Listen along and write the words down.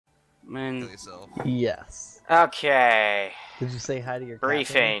Man. Yes. Okay. Did you say hi to your captain?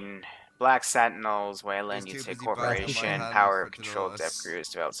 Briefing. Black Sentinels, Wayland, He's too UT busy Corporation, blasting my Power hand Control, for Dev Dolores. Crews,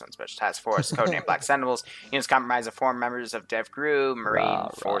 developed some special task force, codename Black Sentinels. Units comprise of 4 members of Dev Crew, Marine,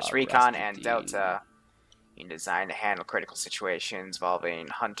 Force Recon, and Delta. You designed to handle critical situations involving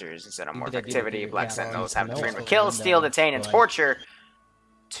hunters and xenomorph activity. Black Sentinels have the freedom to kill, steal, detain, and torture.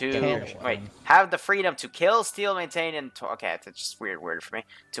 Have the freedom to kill, steal, maintain, and okay, that's just a weird word for me.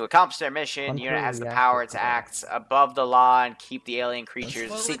 To accomplish their mission, the unit has the power to act above the law and keep the alien creatures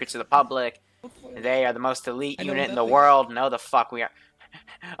a secret to the public. They are the most elite unit in the world. No, the fuck we are.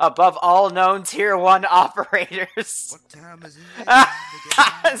 Above all known Tier 1 operators. What time is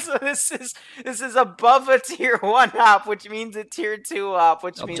it? So this is above a Tier 1 op, which means a Tier 2 op,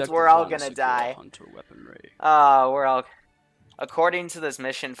 which means we're all gonna die. We're all... According to this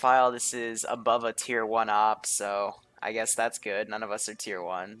mission file, this is above a Tier 1 op, so I guess that's good. None of us are Tier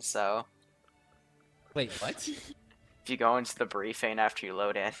 1, so... Wait, what? If you go into the briefing after you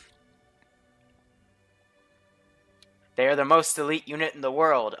load in. They are the most elite unit in the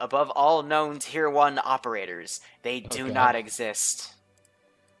world, above all known Tier 1 operators. They do not exist.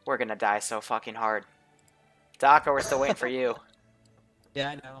 We're gonna die so fucking hard. Daka, we're still waiting for you. Yeah,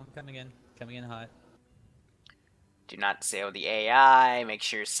 I know. I'm coming in. Coming in hot. Do not disable the AI. Make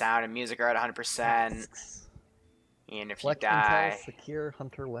sure sound and music are at 100%. And if you die... secure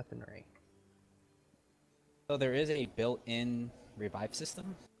hunter weaponry. So there is a built-in revive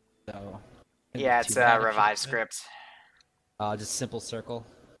system. So... Yeah, it's a revive script. Just simple circle.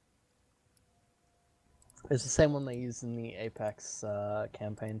 It's the same one they use in the Apex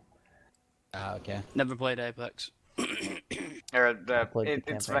campaign. Okay. Never played Apex. Or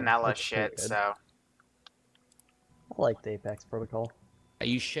it's vanilla shit, so... I like the Apex protocol.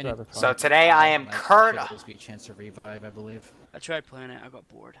 You shouldn't. So today I am Colonel. Supposed to be a chance to revive, I believe. I tried playing it. I got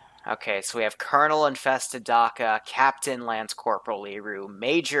bored. Okay, so we have Colonel Infested Daka, Captain Lance Corporal Liru,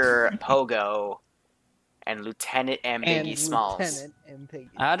 Major Pogo, and Lieutenant M. Biggie Smalls.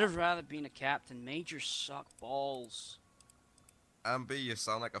 I'd have rather been a captain. Major suck balls. Amber, you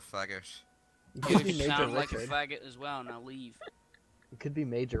sound like a faggot. You could be You Major sound like a Richard. faggot as well. Now leave. You could be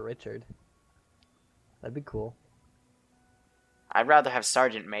Major Richard. That'd be cool. I'd rather have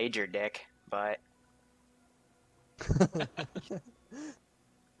Sergeant Major Dick, but...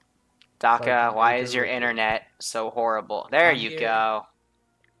 Daka, why is your internet so horrible? There you go.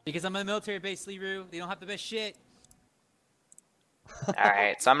 Because I'm on a military base, Liru. They don't have the best shit.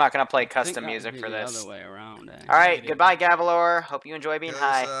 Alright, so I'm not gonna play custom music for The this. other way around, eh? Alright, goodbye, Gavalor. Hope you enjoy being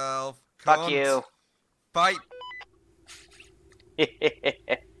high. Fuck you. Bye.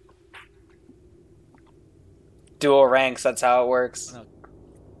 Dual ranks, that's how it works.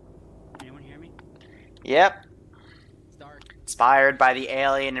 Anyone hear me? Yep. Inspired by the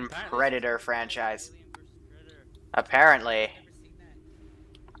Alien and Predator franchise. Apparently.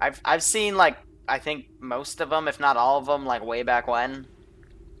 I've seen, like, I think most of them, if not all of them, like, way back when.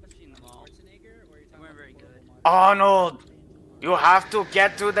 Arnold! You have to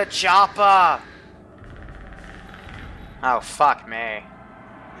get to the chopper! Oh, fuck me.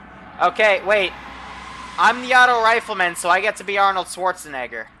 Okay, wait. I'm the auto rifleman, so I get to be Arnold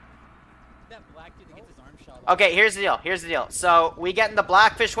Schwarzenegger. Okay, here's the deal. Here's the deal. So, we get in the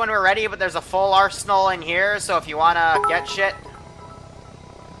Blackfish when we're ready, but there's a full arsenal in here, so if you wanna get shit...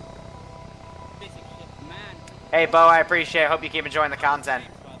 Hey, Bo, I appreciate it. Hope you keep enjoying the content.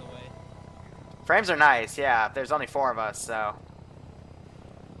 Frames are nice, yeah. There's only 4 of us, so...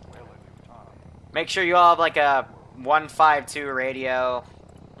 Make sure you all have, like, a 152 radio.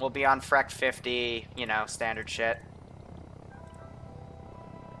 We'll be on Freck 50, you know, standard shit.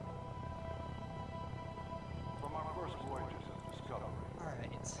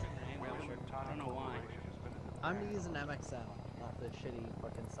 I don't know why. I'm using MXL, not the shitty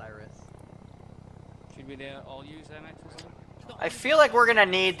fucking Cyrus. Should we all use MX or something? I feel like we're gonna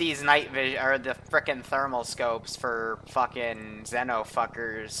need these night vision, or the frickin' thermal scopes for fucking Xeno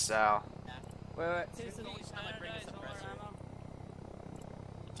fuckers, so... Wait.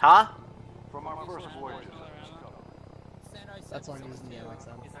 Huh? From our first voyage. That's why I'm using the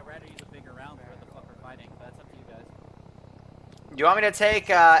MXL. I'd rather use a bigger round for the fucker fighting, but that's up to you guys. Do you want me to take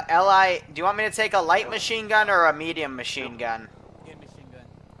do you want me to take a light machine gun or a medium machine gun? Get machine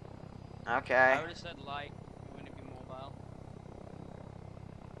gun. Okay. I already said light. You want to be mobile?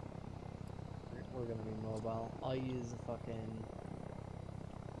 We're gonna be mobile. I'll use a fucking...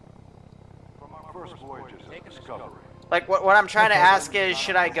 From our first voyages of discovery. Like, what I'm trying to ask is,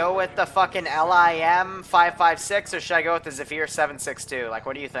 should I go with the fucking LIM 556 or should I go with the Zephyr 762? Like,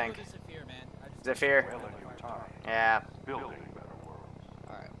 what do you think? Zephyr, man. Zephyr? Yeah. Building better worlds.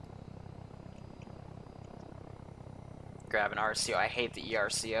 Alright. grab an RCO. I hate the You wanna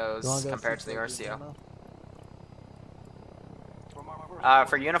ERCOs go compared to see the the RCO. demo?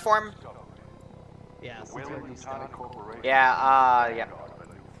 For uniform? Yeah, since you already started. Yeah, yeah.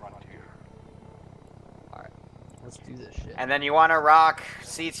 Alright, let's do this shit. And then you want to rock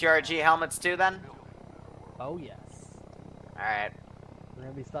CTRG helmets too then? Oh yes. Alright. We're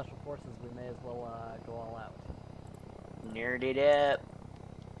gonna be special forces, we may as well go all out. Nerdy it.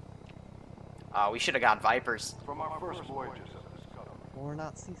 Oh, we should have got Vipers. From our first voyages of the Scuttle. Well, we're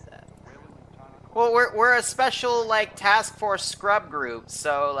not CSAT. Well, we're a special, like, task force scrub group,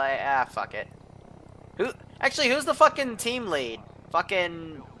 so, like, fuck it. Who's the fucking team lead?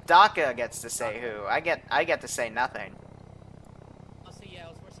 Fucking DACA gets to say who. I get to say nothing. I'll say, yeah,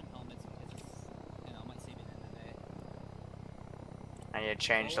 let's wear some helmets because it's, you know, I might save it in the day. I need to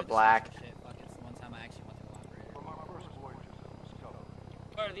change I'll to wear the black. social shit. Fuck, it's the one time I actually went to collaborate. From our first voyages of the Scuttle.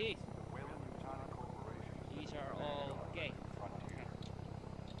 What are these? The Whalen-Yutani Corporation has These are all gay. frontier.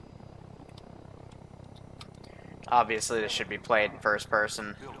 Obviously, this should be played in first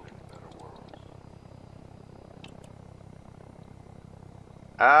person. Building better worlds.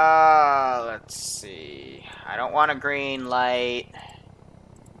 Let's see. I don't want a green light.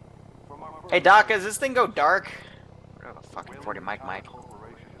 From our Hey, first Doc, does this thing go dark? Oh, fucking 40 mic.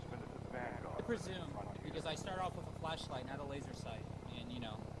 Corporation has been at the vanguard I presume, because I start off with a flashlight, not a laser sight, and you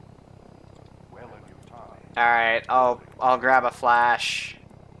know. Whalen-Yutani. Alright, I'll grab a flash.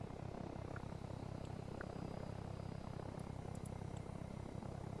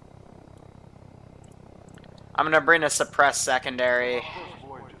 I'm gonna bring a suppressed secondary. First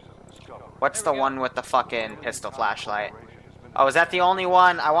voyages of the Scuttle. What's the one with the fucking pistol flashlight? Oh, is that the only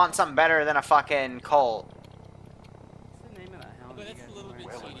one? I want something better than a fucking Colt. What's the name of that helmet? But you that's guys a little bit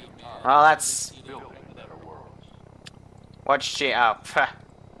wearing? cheating, man. Well, that's- Building better worlds. What's G? Oh,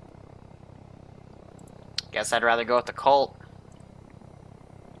 guess I'd rather go with the Colt.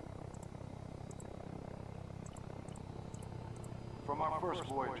 From our first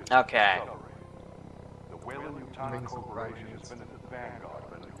voyages Okay. of the Scuttle, the Whalen-Yutani Corporation has been at the vanguard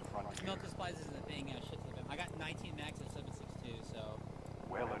of a new frontier. Milk supplies isn't a thing, shit to them. I got 19 max of 7.62, so.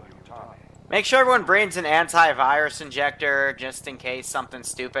 Whalen-Yutani. Make sure everyone brings an antivirus injector just in case something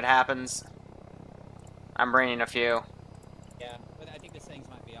stupid happens. I'm bringing a few. Yeah, but I think the settings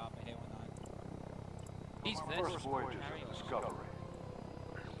might be off. I hate whatnot. These From our vests first are voyages carrying of the us. Scuttle.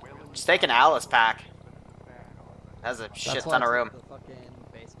 Just take an Alice pack. Has a That's shit why ton I of took room. The fucking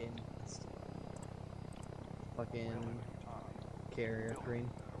base game list. Fucking carrier green.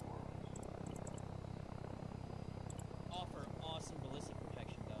 Offer awesome ballistic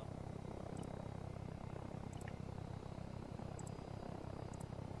protection, though.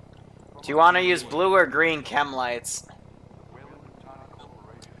 Do you want to use blue or green chem lights? Is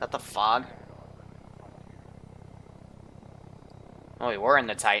that the fog? Oh, we were in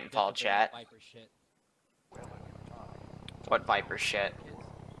the Titanfall chat. Viper shit. What Viper shit?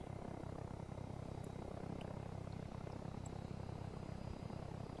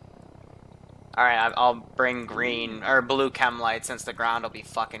 Alright, I'll bring green, or blue chem lights since the ground will be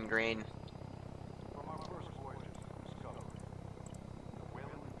fucking green.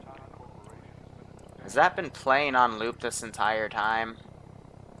 Has that been playing on loop this entire time?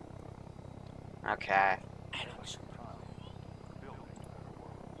 Okay.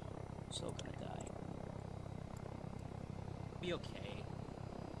 So gonna die. Be okay.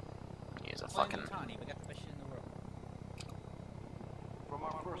 Use a Well, fucking... Yutani, we got the best shit in the world. From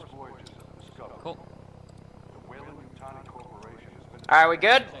our first voyages of the Scuttle. Cool. The Whalen-Yutani Corporation has been Alright, we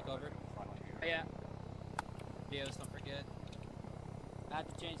good? Check over. frontier. Oh, yeah. Videos don't forget. I had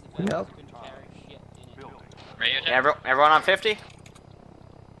to change the vest. Yep. I couldn't carry shit in it. Building. Radio check? Yeah, everyone on 50?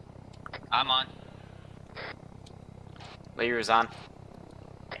 I'm on. Liru's on.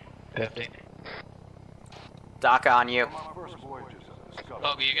 50. DACA on you. From our first voyages of the Scuttle.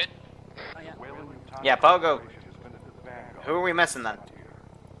 Pogo, you good? Oh, yeah. Whalen-Yutani Yeah, Pogo. Corporation has been at the vanguard Who are we missing then? of the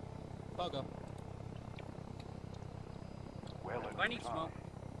frontier. Pogo. I need smoke.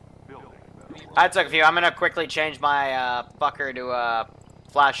 Building better I took a few. I'm gonna quickly change my fucker to a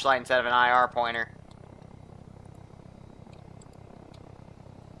flashlight instead of an IR pointer.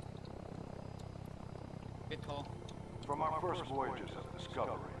 Good call. From our first voyages of the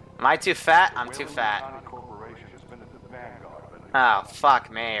Scuttle. Am I too fat? I'm too fat. Whalen-Yutani Corporation has been at the vanguard of a new Oh,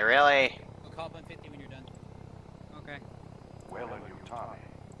 fuck me. Really? We'll call 150 when you're done. Okay. Whalen-Yutani.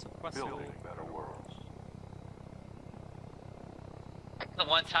 So question. Building better worlds. The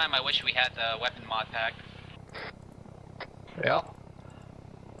one time I wish we had the weapon mod pack. Yeah.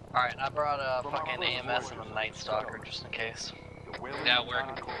 Alright, I brought a From our fucking first AMS voyages and of a the Night Stalker Scuttle. just in case. The That work.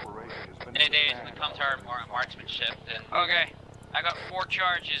 Whalen-Yutani Corporation has been been Any in days the when it vanguard. comes to our marksmanship, then Okay. I got 4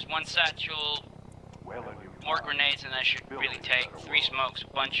 charges, 1 satchel, Well-in-Utani. more grenades than I should really take, 3 smokes, a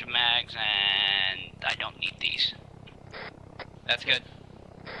bunch of mags, and I don't need these. that's good.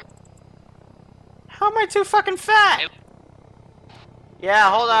 How am I too fucking fat? Yep. Yeah,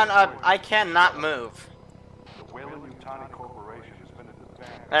 hold on. I cannot move. The Whalen-Utani Corporation has been in the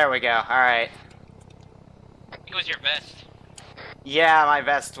vanguard. There we go. All right. It was your vest. Yeah, my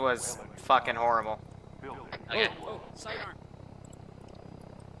vest was fucking horrible. Building. Okay. Oh, sidearm.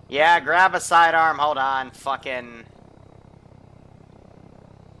 Yeah, grab a sidearm. Hold on. Fucking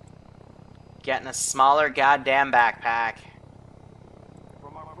getting a smaller goddamn backpack.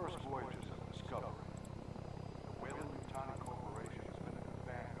 From our first voyages of discovery, the Whalen-Utani Corporation has been in the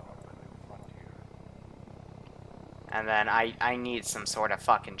vanguard of a new frontier. And then I need some sort of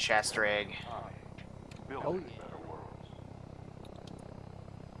fucking chest rig. Building Oh, yeah. better worlds.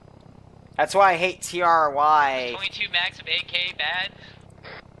 That's why I hate TRY. 22 max of AK bad.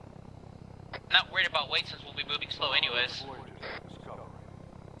 Not worried about weight since we'll be moving slow anyways. Voyages of discovery,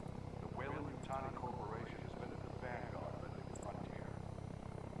 the Whalen-Utani Corporation has been in the vanguard of a new frontier.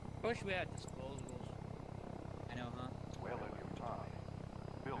 I wish we had disposables. I know, huh? Whalen-Utani,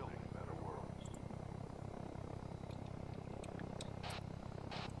 building better worlds.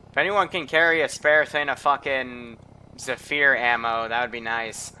 If anyone can carry a spare thing of fucking Zephyr ammo, that would be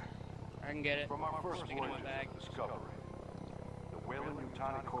nice. I can get it. From our first Stick it in my voyages bag. of discovery, the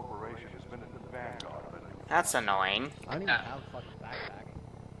Whalen-Utani Corporation has been in the vanguard of a new That's annoying. I don't even have a fucking backpack.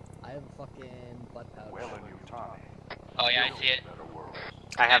 I have a fucking butt pouch. Whalen-Utani, Oh yeah, I see it. better worlds.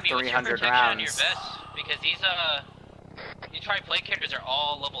 I have Abby, what's your 300 protection on your rounds. vest? Because these tri-plate characters are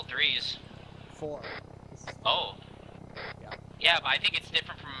all level 3s. 4. This is Oh. Yeah. Yeah, but I think it's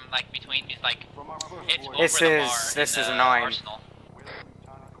different from like between these like From our first it's voyage, over This the is- bar this in is the annoying. Arsenal.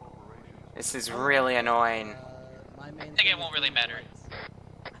 Whalen-Utani Corporation has This is really annoying. My main I think thing it is won't really doing matter.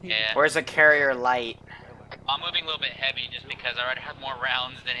 lights. Yeah. Where's a carrier light? I'm moving a little bit heavy just because I already have more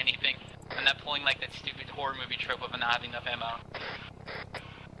rounds than anything. I'm not pulling like that stupid horror movie trope of not having enough ammo.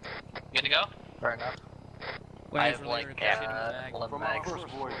 Good to go? Fair enough. Waiting I have for Liru like to get in the bag. 11 From our mags. first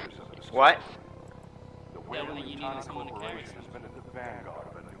voyages of discovery, What? the Yeah, well, you need Whalen-Utani someone to carry Corporation has been in the vanguard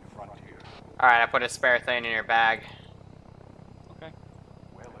of a new frontier. Alright, I put a spare thing in your bag. Okay.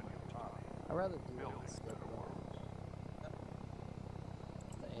 Whalen-Utani, I'd rather do building this with better worlds.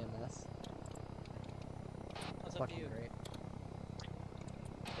 the AMS. What's up to Fucking you? great.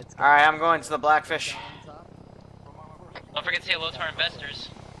 It's Alright, got I'm going to the Blackfish. down on top. Don't forget to say hello to our investors.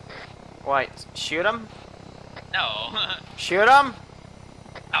 What? Shoot him? No. Shoot him?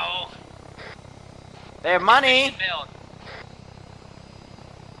 No. They have money! Mailed.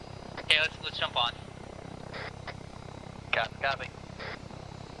 Okay, let's jump on. Copy.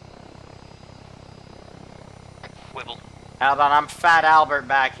 Wibble. Hold on, I'm Fat Albert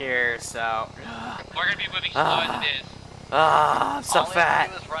back here, so... We're gonna be moving slow as it is. Ah, I'm so All we have fat.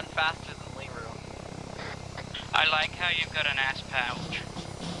 to do is run faster than Liru. I like how you've got an ass pouch.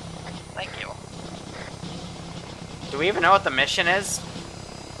 Thank you. Do we even know what the mission is?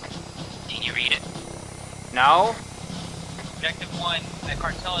 Can you read it? No? Objective 1. The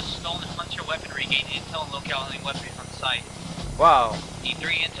cartel has stolen hunter weaponry. Gain intel and locale any weaponry from the site. Whoa. Need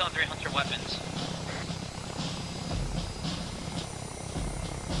 3 intel and 3 hunter weapons.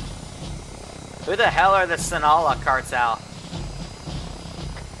 Who the hell are the Sinala cartel?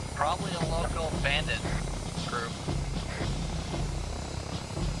 Probably a local bandit group.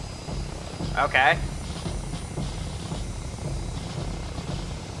 Okay.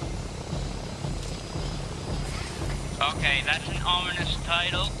 Okay, that's an ominous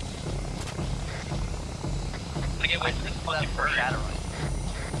title. I get away from this That fucking bird. foreshadowing.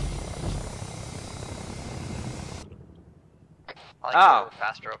 I like Oh. the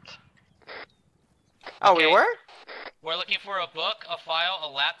fast roped. Oh, we Okay. were? We're looking for a book, a file, a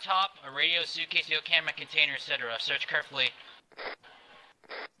laptop, a radio, suitcase, video camera, container, etc. Search carefully.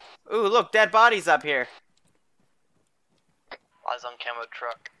 Ooh, look, dead bodies up here. Eyes on camo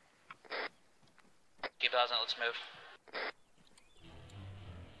truck. Keep eyes on it, let's move.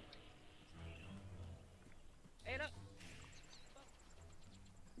 Hey, look.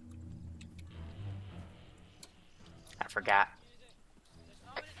 I forgot.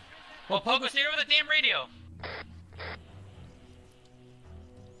 Well, Poke was here with a damn radio.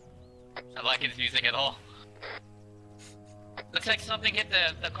 I like his music at all. Looks like something hit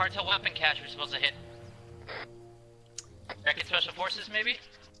the cartel weapon cache we're supposed to hit. American Special Forces, maybe?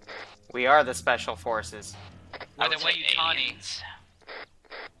 We are the Special Forces. Or the Wayutani.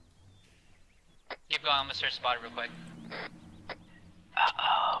 Keep going, I'm gonna search spot it real quick.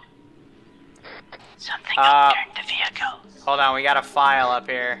 The vehicle. Hold on, we got a file up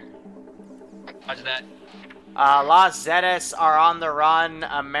here. How's that? Los Zetas are on the run.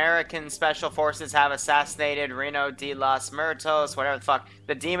 American Special Forces have assassinated Reno de los Muertos, whatever the fuck.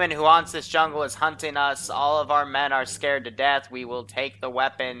 The demon who haunts this jungle is hunting us. All of our men are scared to death. We will take the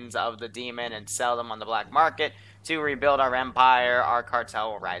weapons of the demon and sell them on the black market to rebuild our empire. Our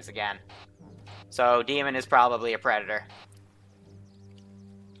cartel will rise again. So, demon is probably a predator.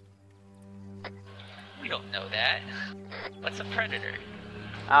 We don't know that. What's a predator?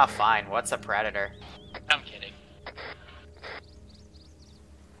 Ah, fine. What's a predator? I'm kidding.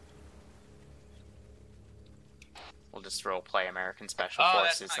 We'll just roleplay American Special Oh,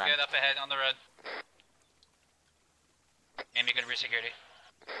 Forces that's not then. good. Up ahead on the road. Ambi, good for security.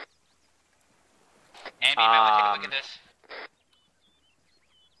 Ambi, you might want to take a look at this.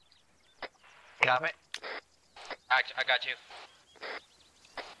 Got it. I got you.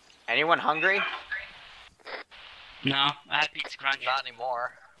 Anyone hungry? No, I had pizza crunch. Not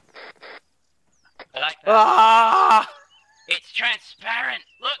anymore. I like that. Ah! It's transparent.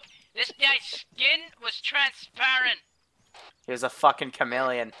 Look, this guy's skin was transparent. He was a fucking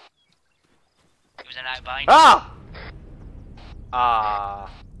chameleon. He was an albino. Ah!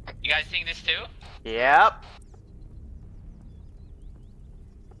 Ah. You guys seeing this too? Yep.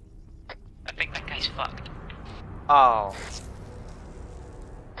 I think that guy's fucked. Oh.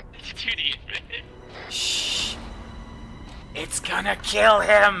 It's 2D. Shh. It's gonna kill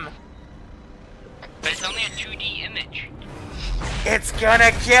him. But it's only a 2D image. It's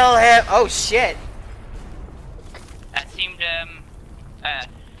gonna kill him. Oh shit. That seemed,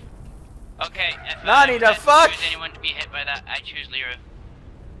 okay. If, Nani the fuck? choose anyone to be hit by that, I choose Liru.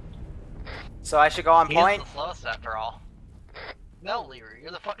 So I should go on He's point? the slowest after all. No, Liru,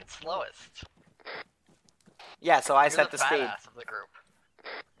 you're the fucking slowest. Yeah, so I You're set the the speed. badass of the group.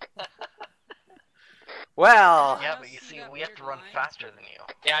 Well, Yeah, but you see, we have to run faster than you.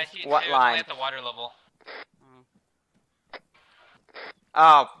 Yeah, I see it What too. line? It's only at the water level.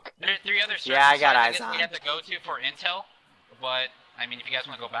 oh, There are 3 other Yeah, I got sites eyes guess on. we have to go to for intel, but I mean, if you guys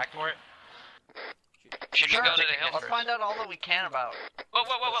want to go back for it, Should Sure, we go to the hill let's first? find out all that we can about. Whoa,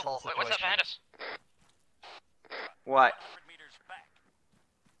 this whole wait, what's up situation. behind us? what?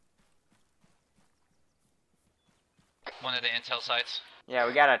 one of the intel sites. Yeah,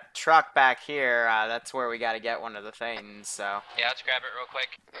 we got a truck back here. That's where we gotta get one of the things, so. Yeah, let's grab it real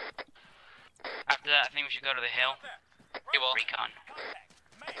quick. After that, I think we should go to the hill. He will. Recon.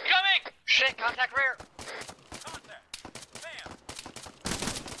 Coming! Shit, contact rear!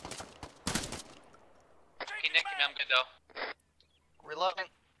 He nicked me, I'm good though. Reloading.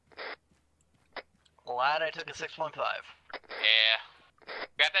 Glad I took a 6.5. Yeah.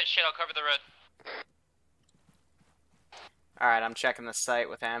 Grab that shit, I'll cover the road. Alright, I'm checking the site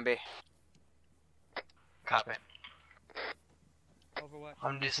with Ambi. Copy. I'm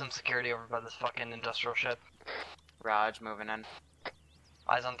gonna do some security over by this fucking industrial ship. Raj moving in.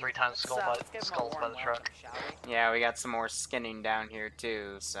 Eyes on 3 times skull let's give him a skulls by warm the truck. welcome, shall we? Yeah, we got some more skinning down here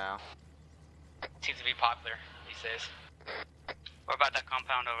too, so. Seems to be popular these days. What about that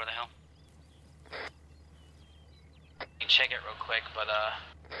compound over the hill? You can check it real quick, but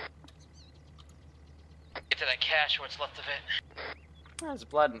get to that cache, what's left of it. There's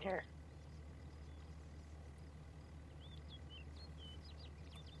blood in here.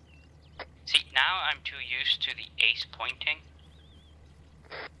 See, now I'm too used to the ace pointing.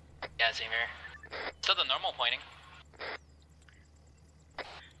 Yeah, same here. Still the normal pointing.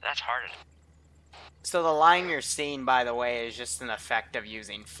 That's harder. So the line you're seeing, by the way, is just an effect of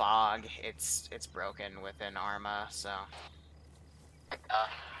using fog. It's broken within Arma, so.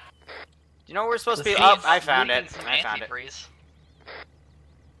 You know where we're supposed to be? Oh, I found it. I found it.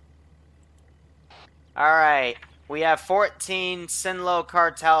 Alright. We have 14 Sinlow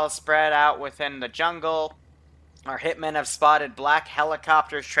cartels spread out within the jungle. Our hitmen have spotted black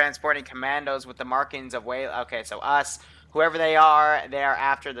helicopters transporting commandos with the markings of whale. Okay, so us. Whoever they are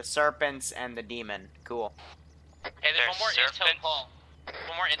after the serpents and the demon. Cool. Hey, there's There's one more serpents? intel point.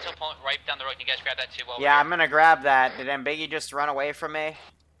 One more intel point right down the road. Can you guys grab that too? While Yeah, we're I'm gonna grab that. Did Mbiggy just run away from me?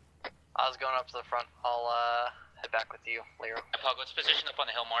 I was going up to the front. I'll head back with you, Liru. here? Pog, let's position up on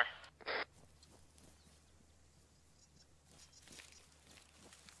the hill more.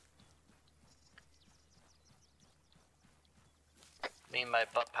 Me and my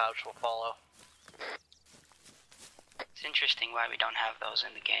butt pouch will follow. It's interesting why we don't have those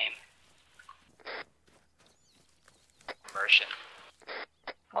in the game. Immersion.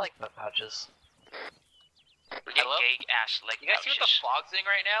 I like butt pouches. We get Hello? gay ass leg You guys see what the pouches. fog's doing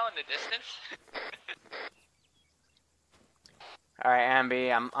right now in the distance? Alright,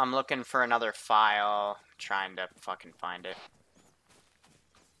 Ambi, I'm looking for another file. trying to fucking find it.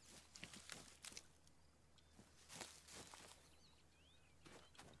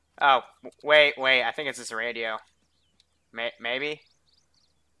 Oh, wait, I think it's this radio. Maybe?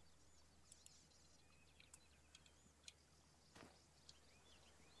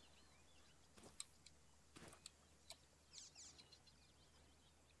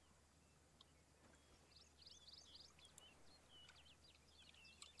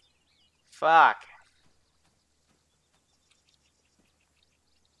 Fuck.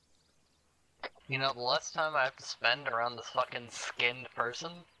 You know, the less time I have to spend around this fucking skinned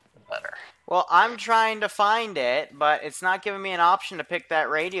person, the better. Well, I'm trying to find it, but it's not giving me an option to pick that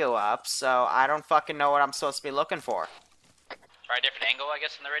radio up, so I don't fucking know what I'm supposed to be looking for. Try a different angle, I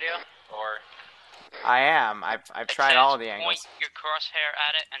guess, in the radio? Or... I am. I've tried all the angles. Point your crosshair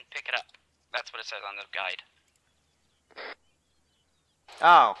at it and pick it up. That's what it says on the guide.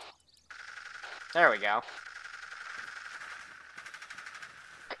 Oh. There we go.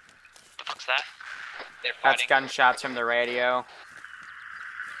 The fuck's that? They're That's fighting. gunshots from the radio.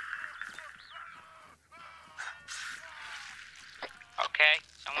 Okay,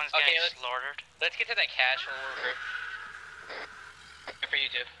 someone's Okay, getting slaughtered. Let's get to that cache while we're group. Good for you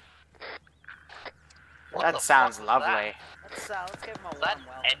two. What That the sounds fuck was lovely. Let's give him a that warm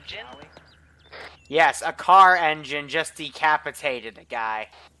welcome, engine? shall we? Yes, a car engine just decapitated a guy.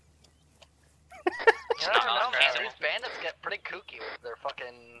 You never know, man. feasible. These bandits get pretty kooky with their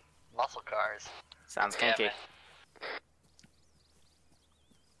fucking muscle cars. Sounds Yeah, kinky. man.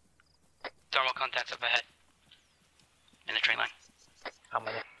 Thermal contacts up ahead. In the train line. How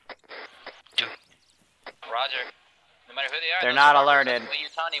many? Roger. No matter who they are, They're those not are alerted. What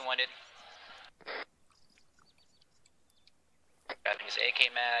Utani wanted. Got these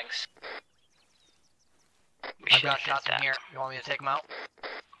AK mags. We I've should got hit shots in that. here. You want me to take them out?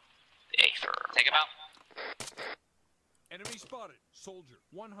 Aether. Take them out. Enemy spotted. Soldier,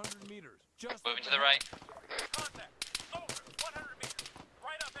 100 meters. Just Moving up to the ahead. right. Contact. Over. 100 meters.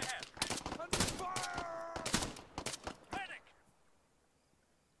 Right up ahead. Under fire! Panic!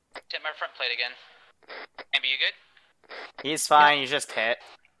 Hit my front plate again. Amber, you good? He's fine, he's just hit.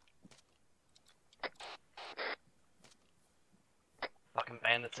 Fucking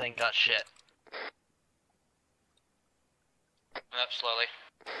bandits ain't got shit. Moving up slowly.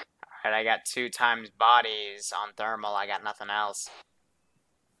 Alright, I got 2 times bodies on thermal, I got nothing else.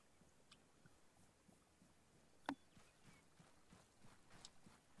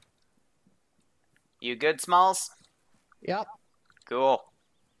 You good, Smalls? Yep. Cool.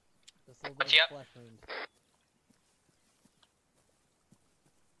 Just a little What's bit up? of flesh wound.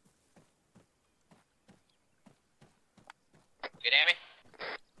 Good, Amber?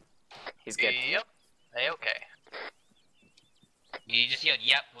 He's good. Yep. A-okay. You just yelled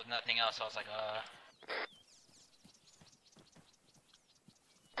yep with nothing else. I was like,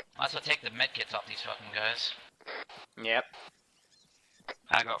 Might as well take the medkits off these fucking guys. Yep.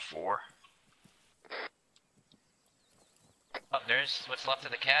 I got 4. Oh, there's what's left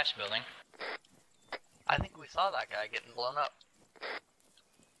of the cache building. I think we saw that guy getting blown up.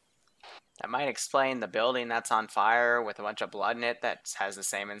 That might explain the building that's on fire with a bunch of blood in it that has the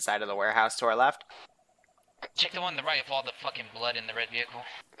same inside of the warehouse to our left. Check the one on the right with all the fucking blood in the red vehicle.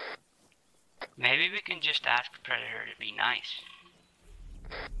 Maybe we can just ask Predator to be nice.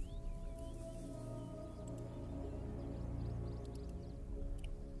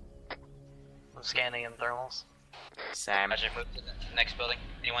 I'm scanning in thermals. Same. I should move to the next building.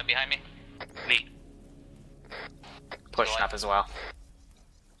 Anyone behind me? Me. Pushing up as well.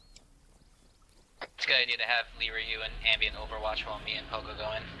 It's a good idea to have Liru, you, and Ambi in Overwatch while me and Pogo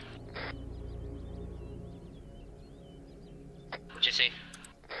go in. What'd you see?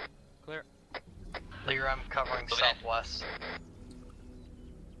 Clear. Lear, I'm covering Move in. southwest.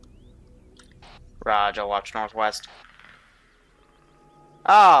 Raj, I'll watch northwest.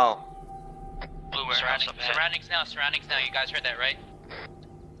 Oh! Blue warehouse up ahead. Surroundings now. You guys heard that, right?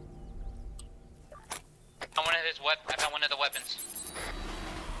 I found one of the weapons.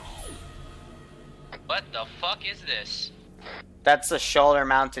 What the fuck is this? That's the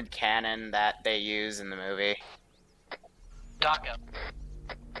shoulder-mounted cannon that they use in the movie. Dock up.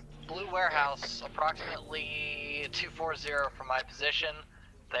 Blue warehouse, approximately 240 from my position.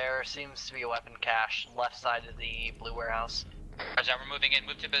 There seems to be a weapon cache left side of the blue warehouse. Roger, we're moving in.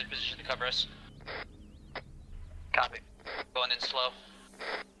 Move to better position to cover us. Copy. Going in slow.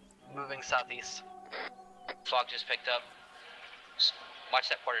 Moving southeast. Fog just picked up. Watch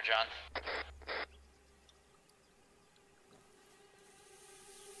that Porter John.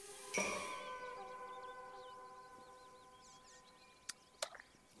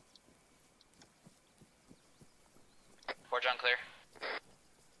 John clear.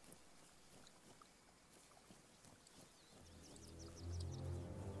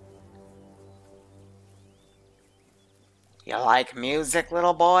 You like music,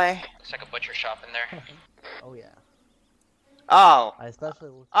 little boy? Looks like a butcher shop in there. Oh yeah. Oh. I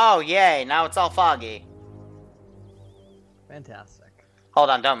especially. Oh, yay. Now it's all foggy. Fantastic. Hold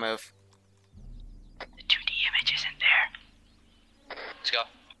on, don't move. The 2D image isn't there. Let's go.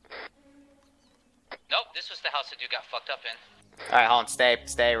 Nope, this was the house that dude got fucked up in. Alright, hold on.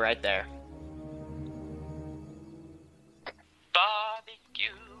 Stay right there.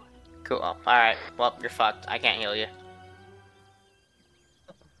 Barbecue. Cool. Alright. Well, you're fucked. I can't heal you.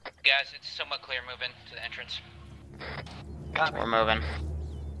 Guys, it's somewhat clear moving to the entrance. We're moving.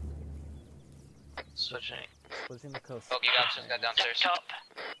 Switching. Switching the coast. Oh, you got downstairs. Top.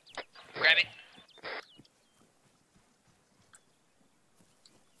 Grab it.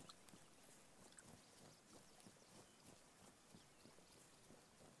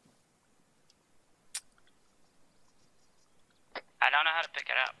 I don't know how to pick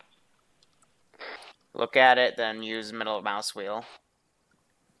it up. Look at it, then use middle mouse wheel.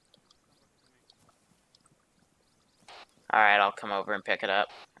 Alright, I'll come over and pick it up.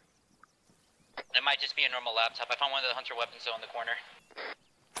 It might just be a normal laptop. I found one of the hunter weapons though in the corner.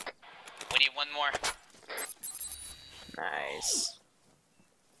 We need one more. Nice.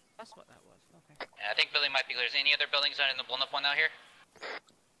 That's what that was. Okay. Yeah, I think building might be clear. Is any other buildings in the blown up one out here?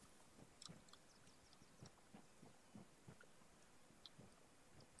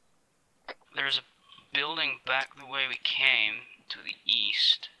 There's a building back the way we came to the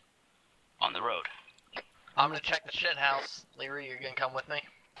east on the road. I'm gonna check the shit house. Liru, you're gonna come with me?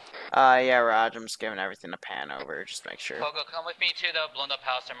 Yeah, Raj, I'm just giving everything a pan over, just make sure. Pogo, come with me to the blown up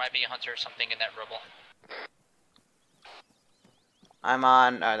house. There might be a hunter or something in that rubble. I'm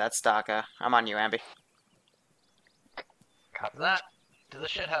on, that's Daka. I'm on you, Ambi. Copy that. To the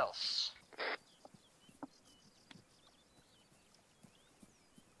shit house.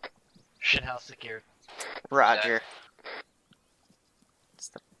 Shit house secured. Roger. It's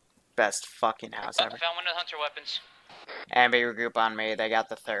the best fucking house Oh, ever. found one of the hunter weapons. Ambi, regroup on me. They got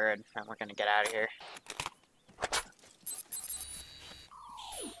the third, and we're gonna get out of here.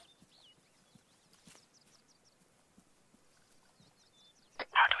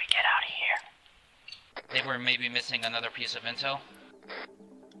 How do we get out of here? I think we're maybe missing another piece of intel.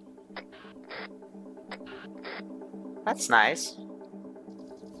 That's nice.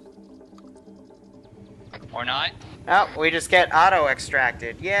 Or not. Oh, we just get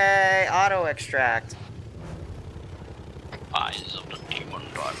auto-extracted. Yay, auto-extract. Eyes of the demon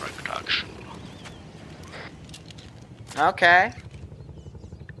direct action. Okay.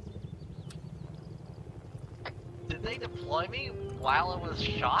 Did they deploy me while it was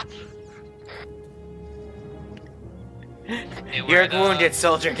shot? You're wounded,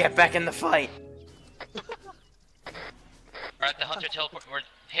 soldier. Get back in the fight. We're at the hunter teleport. We're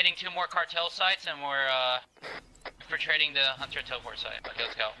hitting 2 more cartel sites, and we're infiltrating the hunter teleport site. Okay,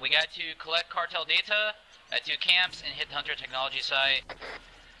 let's go. We got to collect cartel data at 2 camps and hit the hunter technology site.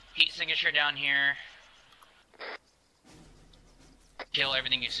 Heat signature down here. Kill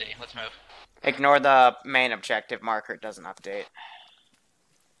everything you see. Let's move. Ignore the main objective marker. It doesn't update.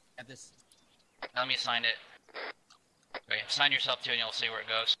 At this. Let me sign it. Okay, sign yourself too, and you'll see where it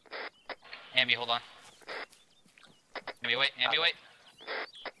goes. Ambi, hold on. Ambi, wait. Ambi, wait.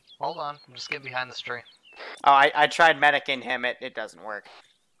 Hold on, I'm just getting behind this tree. Oh, I tried medicing him. It doesn't work.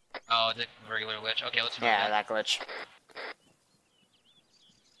 Oh, the regular glitch. Okay, let's move. Yeah, then. that glitch.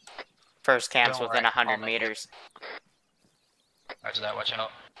 First camp's Don't within worry, 100 I'll make it. meters. Roger that. Watch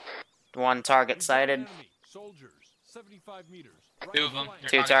out. One target sighted. Soldiers, 75 meters. 2 of them. They're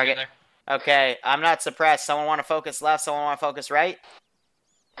 2 talking target. together. Okay, I'm not suppressed. Someone want to focus left, someone want to focus right?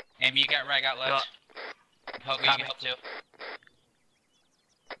 Ambi, you got right, got left. Pogo, you can help too.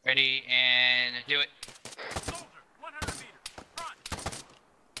 Ready, and do it. Soldier, 100 meters. Front.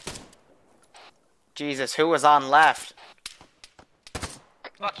 Jesus, who was on left?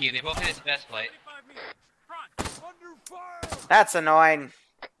 Fuck you, they both hit its best plate. 25 meters. Front. Under fire. That's annoying.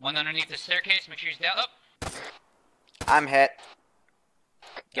 One underneath the staircase, make sure he's down. Up. I'm hit.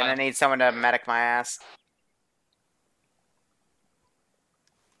 Gonna need someone to medic my ass.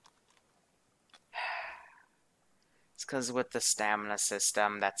 It's because with the stamina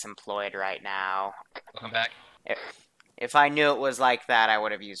system that's employed right now, Welcome back. if I knew it was like that, I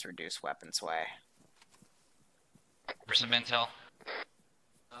would have used reduced weapon sway. For some intel.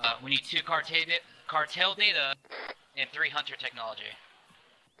 We need 2 cartel data and 3 hunter technology.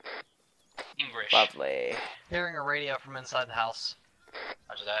 English. Lovely. Hearing a radio from inside the house.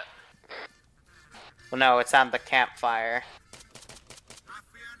 Roger that.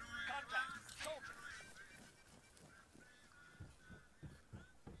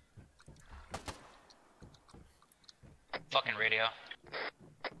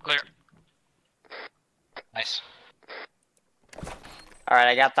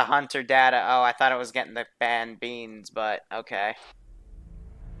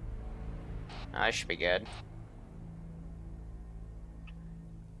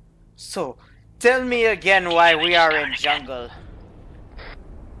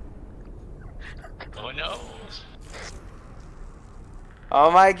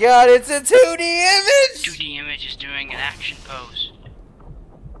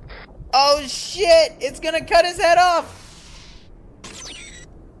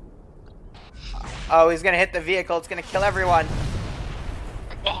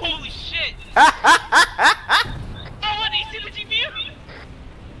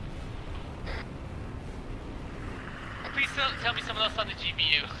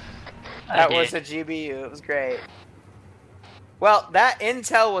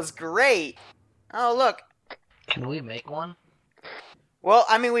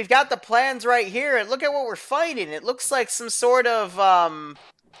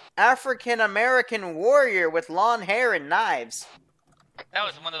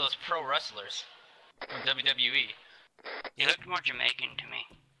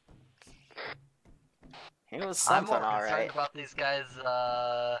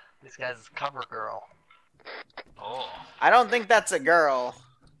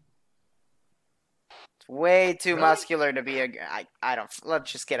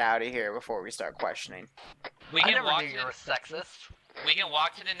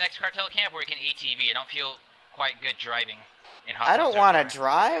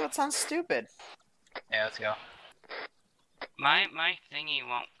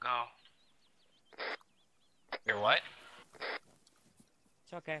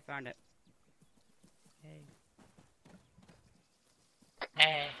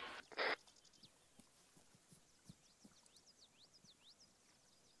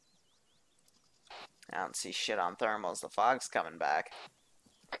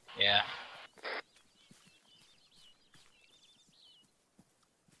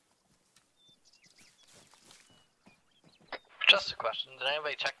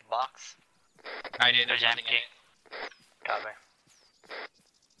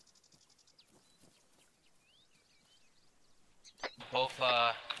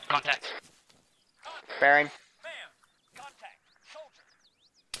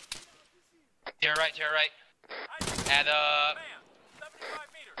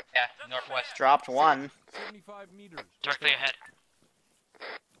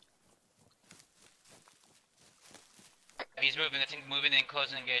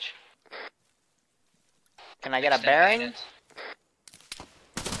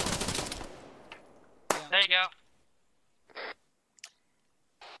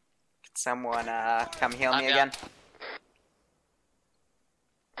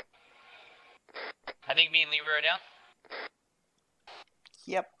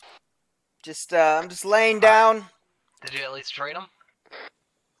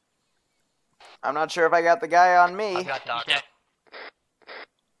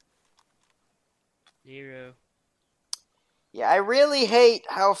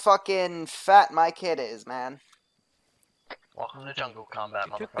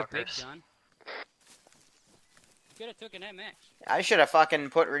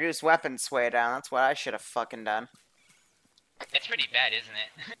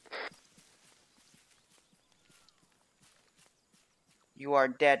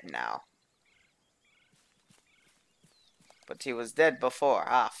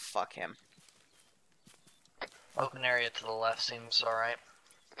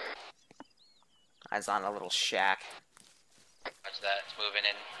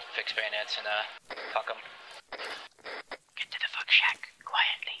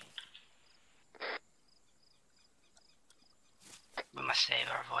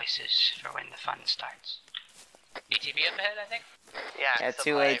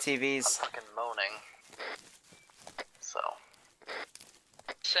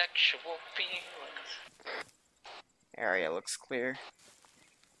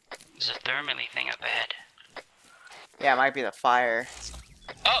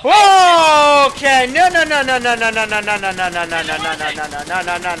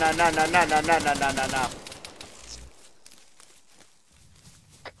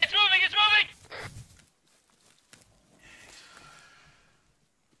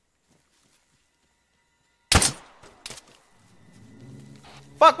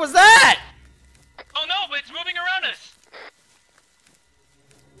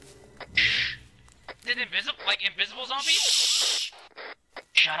 it invisible? Like invisible zombies? Shh.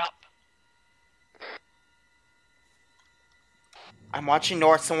 Shut up. I'm watching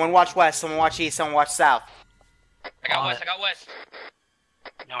north. Someone watch west. Someone watch east. Someone watch south. I got west. I got west.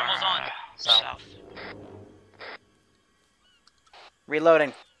 Almost on. South.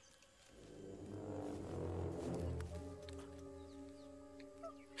 Reloading.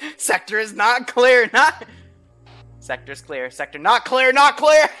 Sector is not clear. Not. Sector's clear. Sector not clear. Not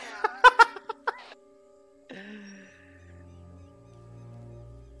clear.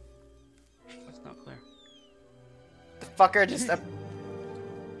 That's not clear. The fucker just.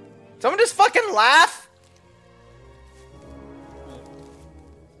 Someone just fucking laugh.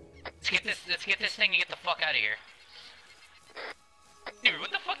 Let's get this thing and get the fuck out of here. Dude,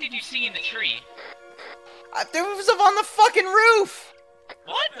 what the fuck did you see in the tree? There was on the fucking roof.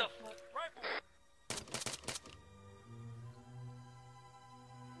 What the fuck?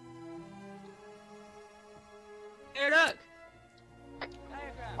 Hey, look!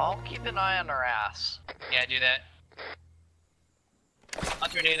 I'll keep an eye on our ass. Yeah, do that.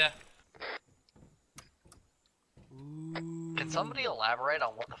 Hunter data. Can somebody elaborate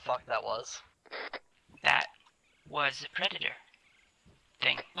on what the fuck that was? That was a predator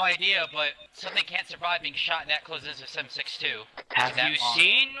thing. No idea, but something can't survive being shot that close into 762. Have That you long.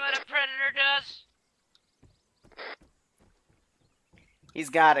 seen what a predator does? He's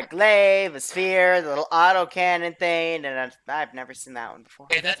got a glaive, a sphere, the little autocannon thing, and I've never seen that one before.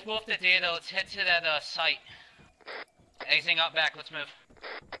 Okay, that's both the data. Let's head to that site. Anything out back? Let's move.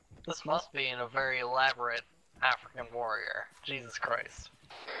 This must be in a very elaborate African warrior. Jesus Christ.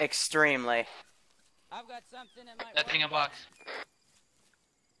 Extremely. I've got something in my. Nothing in box.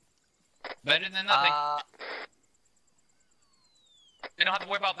 Better than nothing. We don't have to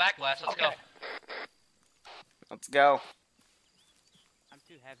worry about backblast. Let's go. Let's go. I'm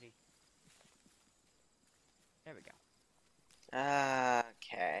too heavy. There we go.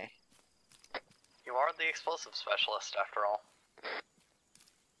 Okay. You are the explosive specialist, after all.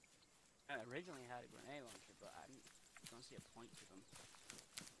 I originally had a grenade launcher, but I don't see a point to them.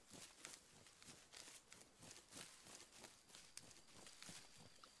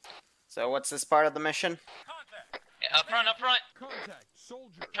 So what's this part of the mission? Yeah, up front, up front. Contact,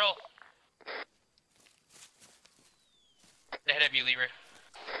 soldier. Control. Ahead of you, Liru.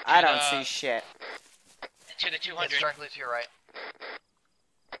 I don't see shit. To the 200. It's directly to your right.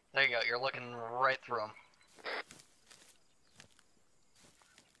 There you go, you're looking right through him.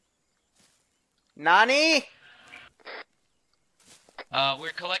 Nani? We're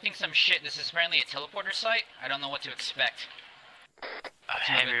collecting some shit. This is apparently a teleporter site. I don't know what to expect.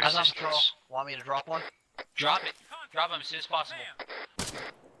 Heavy Eyes on patrol. resistance. Want me to drop one? Drop it. Drop them as soon as possible.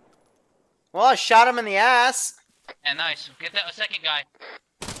 Well, I shot him in the ass. And nice. Get that a second guy.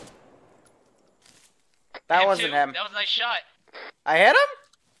 That Him wasn't too. him. That was a nice shot. I hit him?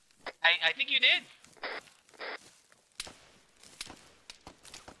 I think you did.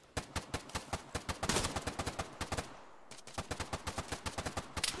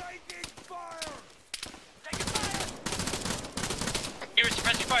 Taking fire! You were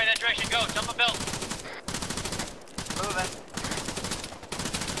suppressing fire in that direction. Go. Jump a belt. Moving.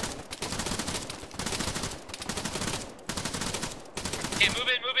 Okay, move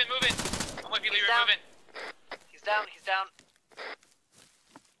in, move in, move in. I'm with you, Leroy. down. Move in. He's down, he's down.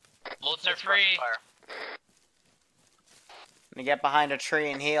 Bullets are It's suppressing free. fire. Let me get behind a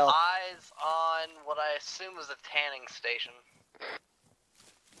tree and heal. Eyes on what I assume is a tanning station.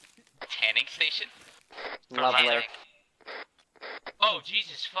 Tanning station? Lovely. Tanning. Oh,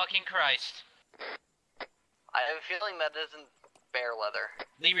 Jesus fucking Christ. I have a feeling that isn't bear leather.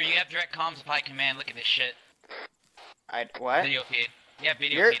 Leroy, you have direct comms of high command. Look at this shit. What? Video feed. Yeah,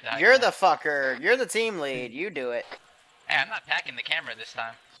 video You're feed. you're the fucker. You're the team lead. You do it. Hey, I'm not packing the camera this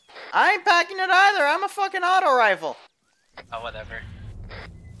time. I ain't packing it either. I'm a fucking auto rifle. Oh, whatever.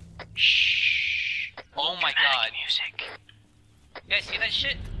 Shh. Oh my god. Music. You guys see that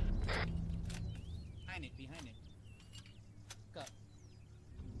shit? Behind it, behind it. Go.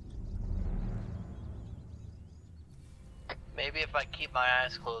 Maybe if I keep my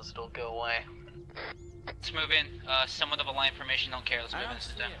eyes closed, it'll go away. Let's move in. Someone of a line formation, don't care. Let's I move in. don't This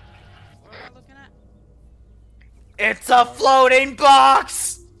see is it. done. What am I looking at? It's a floating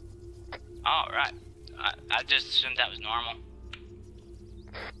box. Alright. I just assumed that was normal.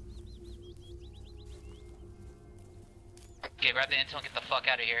 Okay, grab the intel and get the fuck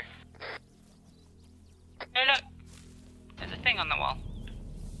out of here. Hey, look! There's a thing on the wall.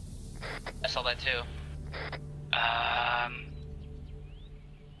 I saw that too.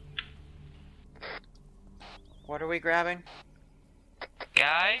 What are we grabbing?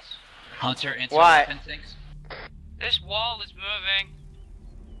 Guys? Hunter into What? weapon things. This wall is moving.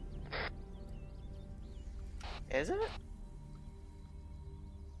 Is it?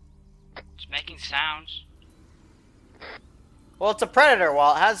 It's making sounds. Well, it's a predator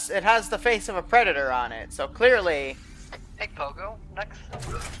wall. It has the face of a predator on it, so clearly. Hey, Pogo, next.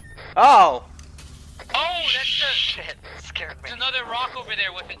 Oh! Oh, that's the. Shit, scared me. There's another rock over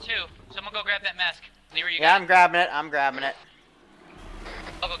there with it too. Someone go grab that mask. Liru, you Yeah, got I'm grabbing it. I'm grabbing it.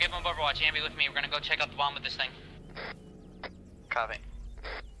 I'll go give him Overwatch. Ambi with me. We're gonna go check out the bomb with this thing. Copy.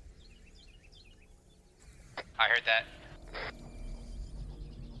 I heard that.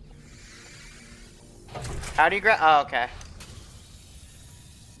 How do you grab? Oh, okay.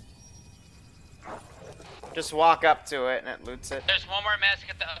 Just walk up to it and it loots it. There's one more mask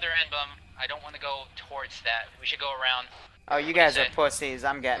at the other end, but I don't want to go towards that. We should go around. Oh, you guys are pussies.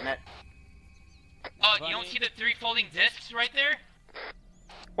 I'm getting it. Oh, you don't see the 3 folding discs right there?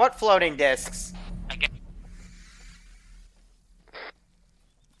 What floating discs? I get.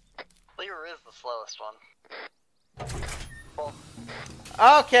 Liru is the slowest one. Well,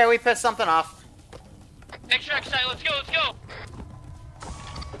 Okay, we pissed something off. Extract side, let's go, let's go!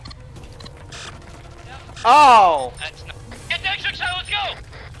 Oh! That's not. Get the extract side, let's go!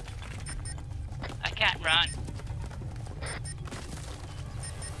 I can't run.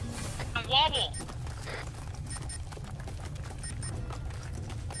 And wobble!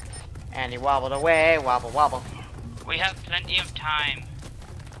 And he wobbled away. Wobble, wobble. We have plenty of time.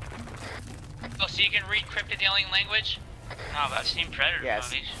 Oh, so you can read cryptid alien language? No, but I've seen Predator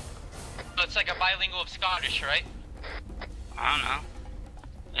Yes. movies. So it's like a bilingual of Scottish, right? I don't know.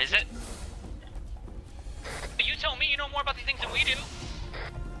 Is it? But you tell me, you know more about these things than we do.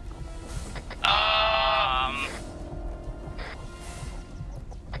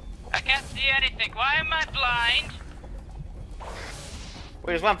 I can't see anything. Why am I blind?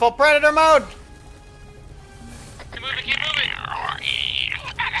 We just went full predator mode. Keep moving, keep moving!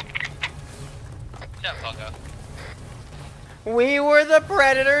 Shut up, Pogo. We were the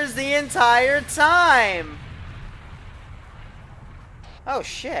predators the entire time. Oh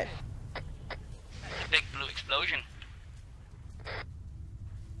shit. It's a big blue explosion.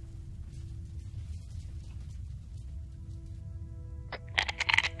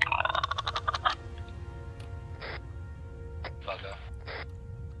 Pogo.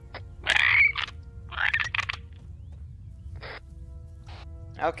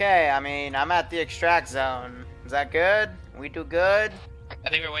 Okay, I mean, I'm at the extract zone. Is that good? We do good? I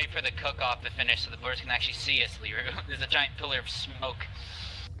think we're waiting for the cook-off to finish so the birds can actually see us, Liru. There's a giant pillar of smoke.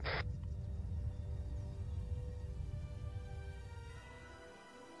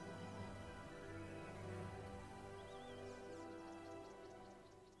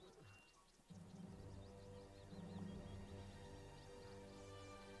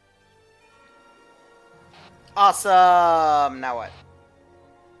 Awesome! Now what?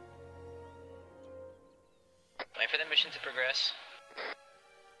 Wait for the mission to progress.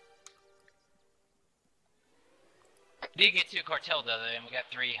 Did get 2 cartel though, and we got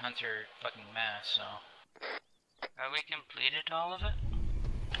 3 hunter fucking mass, so. Have we completed all of it?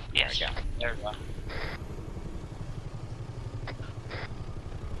 Yes. There we go.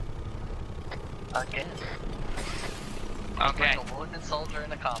 again. Okay. Bring a wounded soldier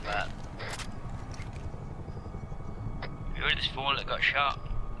into combat. You're this fool that got shot.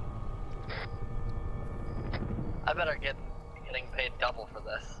 I better getting paid double for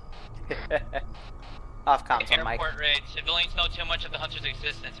this. Off comms on Mike. Airport raid. Civilians know too much of the hunter's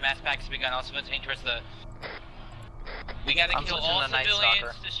existence. Mass packs have begun. Also maintain towards the. We gotta I'm kill switching all to Night civilians,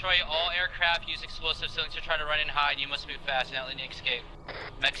 Stalker. destroy all aircraft, use explosives so to try to run and hide. You must move fast and not let any escape.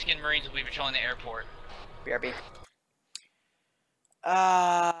 Mexican Marines will be patrolling the airport. BRB. What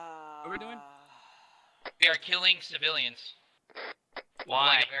are we doing? We are killing civilians. Why?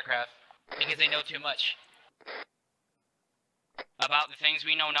 Blowing up aircraft. Because they know too much. About the things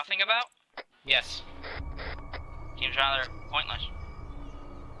we know nothing about? Yes. Seems rather pointless.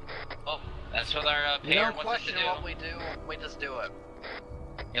 Oh, that's what our We payer don't wants us to question do. what we do, we just do it.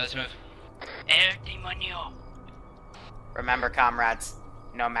 Yeah, let's move. El demonio. Remember, comrades,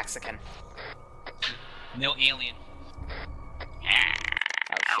 no Mexican. No alien.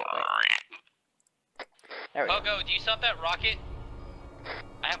 Oh shit, wait. There we go. Pogo, do you stop that rocket?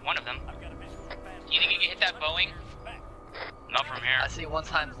 I have one of them. Do you think you can hit that Boeing? Not from I here. see 1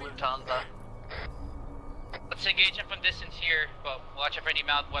 times Lufthansa. Let's engage him from distance here, but watch out for any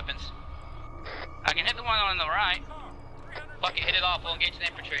mouth weapons. I can hit the one on the right. Fuck it, hit it off, we'll engage the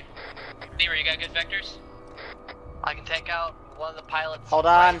infantry. Liru, you got good vectors? I can take out one of the pilots' Hold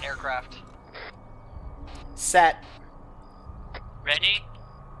right on. aircraft. Set. Ready?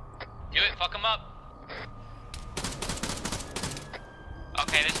 Do it, fuck him up.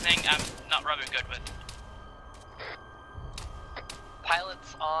 Okay, this thing I'm not rubbing good with.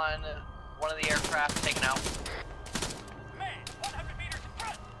 Pilots on one of the aircraft taken out. Man, 100 meters in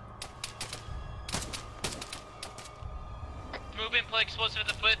front! Move in, play explosive at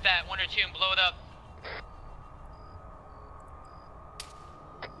the foot, that 1 or 2, and blow it up.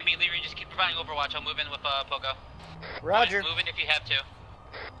 Immediately, you just keep providing overwatch. I'll move in with Pogo. Roger. Move in if you have to.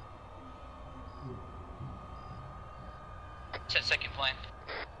 Set second plane.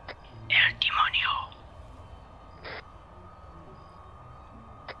 El demonio.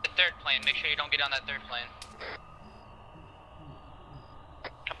 The third plane. Make sure you don't get on that third plane.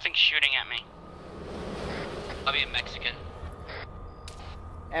 Something's shooting at me. I'll be a Mexican.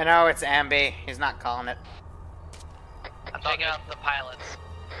 And oh, it's Ambi. He's not calling it. I'm taking out the pilots.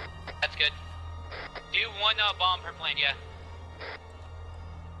 That's good. Do 1 bomb per plane, yeah.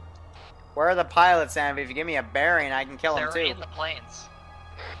 Where are the pilots, Ambi? If you give me a bearing, I can kill them They're too. in the planes.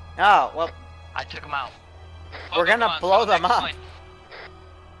 Oh, well, I took them out. we're gonna blow them up. Plane.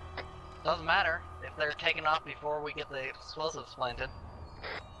 Doesn't matter if they're taken off before we get the explosives planted.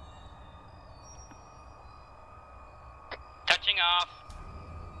 Touching off.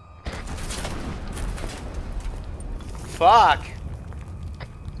 Fuck.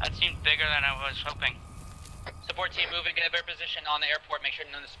 That seemed bigger than I was hoping. Support team moving, get a better position on the airport. Make sure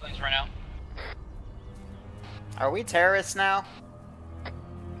none of the planes run out. Are we terrorists now?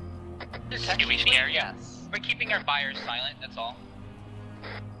 Do we scare you? Yes. We're keeping our buyers silent, that's all.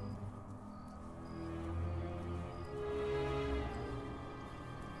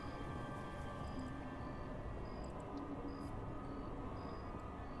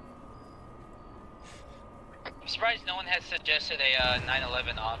 I'm surprised no one has suggested a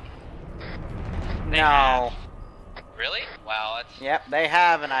 9/11 op. They No. have. Really? Wow, that's... Yep, they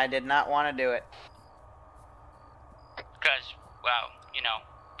have, and I did not want to do it. Because, well, you know,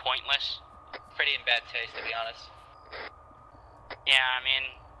 pointless. pretty in bad taste, to be honest. Yeah, I mean,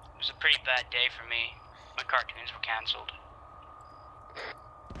 it was a pretty bad day for me. My cartoons were cancelled.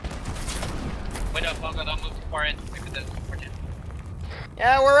 Wait up, Bungo, don't move too far in. Wait for the support team.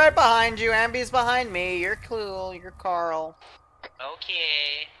 Yeah, we're right behind you. Ambi's behind me. You're cool. You're Carl.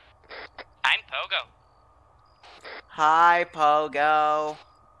 Okay. I'm Pogo. Hi, Pogo.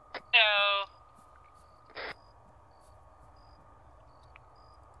 Hello.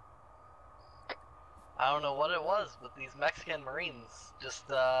 I don't know what it was, but these Mexican Marines just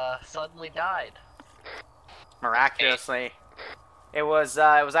suddenly died. Miraculously. It was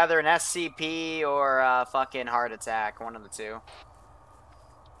either an SCP or a fucking heart attack. One of the two.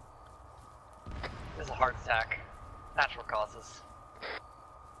 It was a heart attack. Natural causes.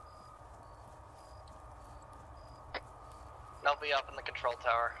 They'll be up in the control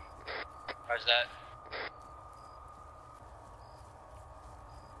tower. Where's that?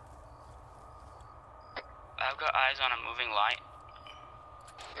 I've got eyes on a moving light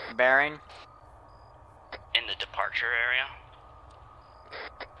Bearing. in the departure area.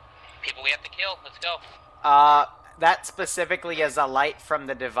 People we have to kill, let's go. That specifically is a light from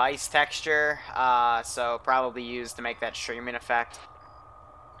the device texture, so probably used to make that streaming effect.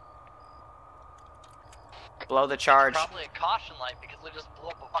 Blow the charge. Probably a caution light because we just blew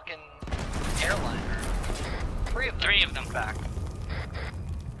up a fucking airliner. Three of them. Back.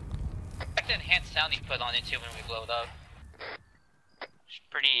 I like the enhanced sound you put on it too when we blow it up. It's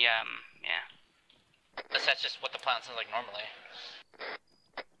pretty, yeah. Unless that's just what the planet sounds like normally.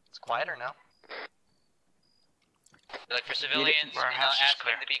 It's quieter now. Like for civilians, Our house is ask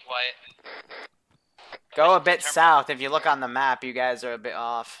clear. them to be quiet. Go a bit south. If you look on the map, you guys are a bit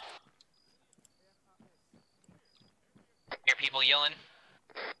off. Hear people yelling.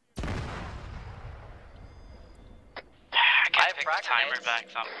 I I gotta have pick the timer fragments. back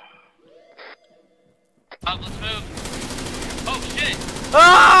up. Up, let's move. Oh shit!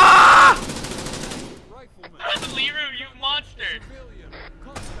 Ah! Beverly Road, you monster!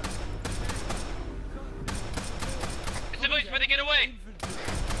 Civilians, where they get away?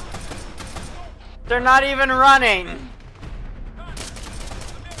 They're not even running.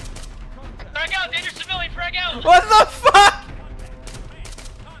 Frag out! Dangerous civilian, frag out! What the fuck?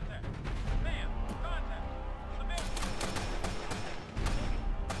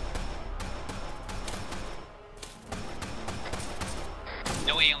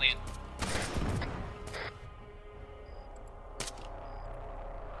 No alien.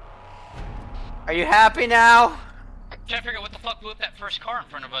 Are you happy now? Trying to figure out what the fuck blew up that first car in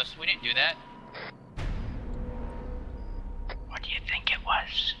front of us. We didn't do that. What do you think it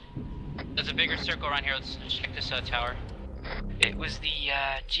was? There's a bigger circle around here. Let's check this tower. It was the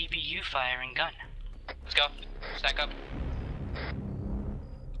GPU firing gun. Let's go. Stack up.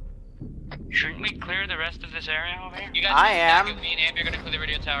 Shouldn't we clear the rest of this area over here? You guys I am. stack up. Me and Amp, you're gonna clear the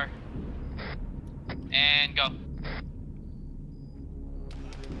radio tower. And go.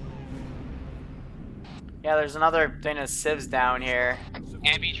 Yeah, there's another thing of civs down here.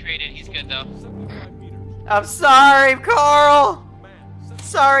 Ambi traded, he's good though. I'm sorry, Carl!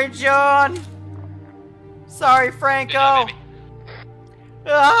 Sorry, John! Sorry, Good Franco! job, baby.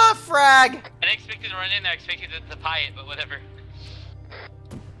 Ah, frag! I didn't expect you to run in there, I expected to pie it, but whatever.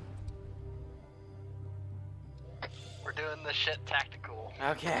 We're doing this shit tactical.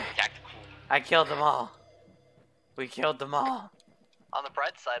 Okay, Tactical. I killed them all. We killed them all. On the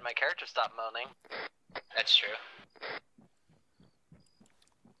bright side, my character stopped moaning. That's true.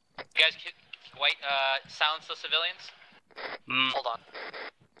 You guys silence the civilians? Hold on.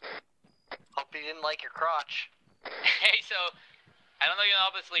 Hope you didn't like your crotch. Hey, so, I don't know you know,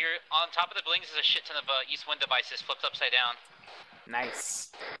 obviously, you're on top of the buildings is a shit ton of east wind devices flipped upside down.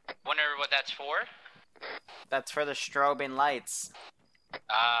 Nice. Wonder what that's for? That's for the strobing lights.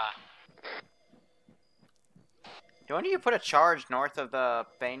 Ah. Don't you put a charge north of the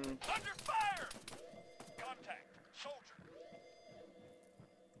thing? Under fire! Contact. Soldier.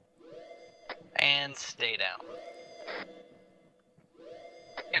 And stay down.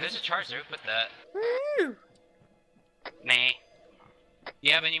 Yeah, there's a charge there, put that. Woo! Me.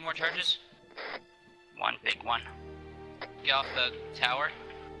 You have any more charges? One big one. Get off the tower.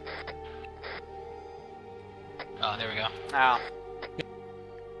 Oh, there we go. Oh.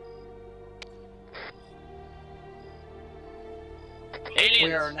 Aliens.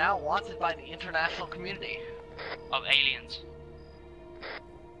 We are now wanted by the international community. Of aliens.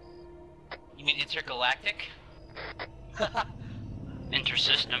 You mean intergalactic?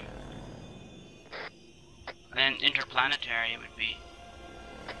 Intersystem. And interplanetary would be.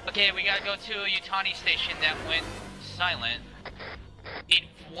 Okay, we gotta go to a Yutani station that went silent. Need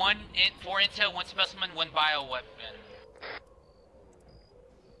 4 intel, 1 specimen, 1 bioweapon.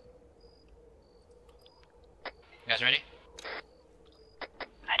 You guys ready?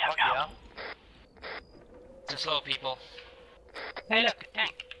 I don't know. Yeah. Too slow, people. Hey, look, a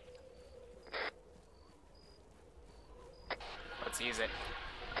tank. Let's use it.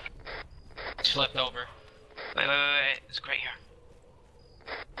 Just flipped over. Wait. It's great here.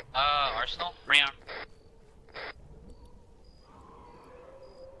 Arsenal? Rearm.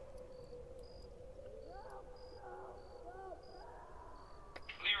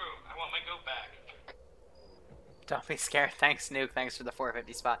 Liru, I want my goat back. Don't be scared. Thanks, Nuke. Thanks for the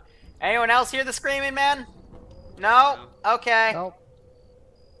 450 spot. Anyone else hear the screaming, man? No? Okay. Nope.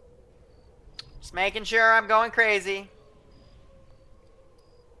 Just making sure I'm going crazy.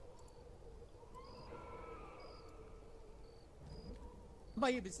 How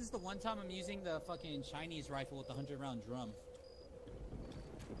about you? This is the one time I'm using the fucking Chinese rifle with the 100-round drum.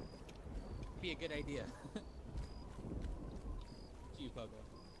 Be a good idea. To you, Pogo.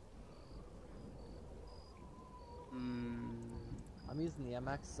 I'm using the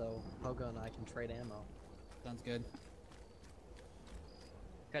MX, so Pogo and I can trade ammo. Sounds good.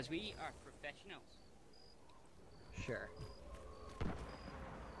 Because we are professionals. Sure.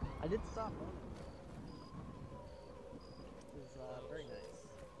 I did stop running. It was very nice.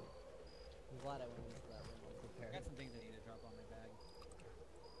 I'm glad I went into that room I prepared. got some things I need to drop on my bag.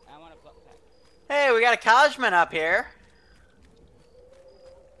 I want a butt pack. Hey, we got a Kajman up here.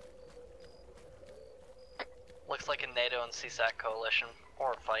 Looks like a NATO and CSAC coalition.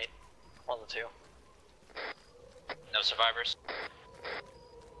 Or a fight. One of the two. No survivors.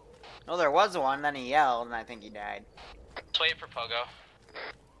 Oh, there was one, then he yelled, and I think he died. Let's wait for Pogo.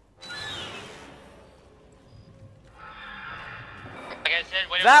 Like I said,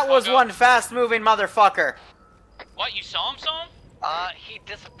 wait That for was Pogo. one fast-moving motherfucker. What, you saw him, He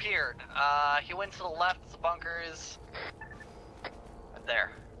disappeared. He went to the left, the bunker is... right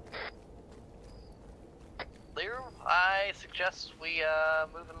there. Liru, I suggest we,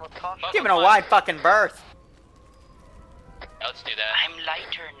 move in with caution. Give it a wide fucking berth. Yeah, let's do that. I'm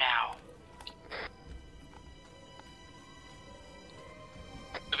lighter now.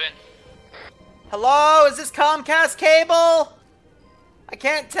 Move in. Hello, is this Comcast cable? I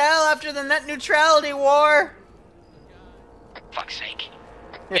can't tell after the net neutrality war. Fuck's sake.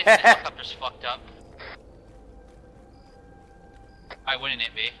 It's the helicopter's fucked up. Why wouldn't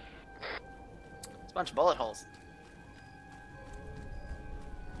it be? It's a bunch of bullet holes.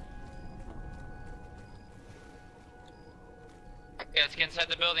 Okay, let's get inside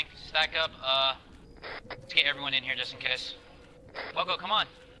the building. Stack up. Let's get everyone in here just in case. Pogo, come on.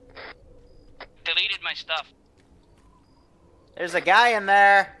 Deleted my stuff. There's a guy in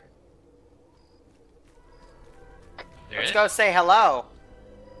there. Let's go say hello.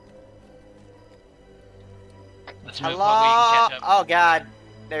 Let's move. Hello? What we can catch up. Oh god.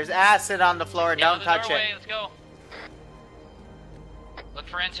 There's acid on the floor. Down Don't the touch doorway, it. Let's go. Look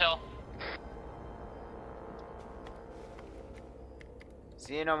for intel.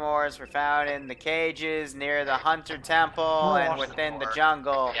 Xenomorphs were found in the cages near the Hunter Temple and watch the within the door.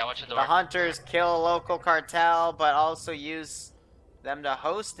 jungle. Yeah, watch the door. The hunters kill a local cartel, but also use them to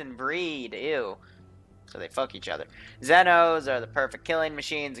host and breed. Ew. So they fuck each other. Xenos are the perfect killing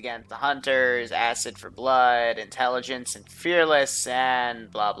machines against the hunters. Acid for blood, intelligence, and fearless, and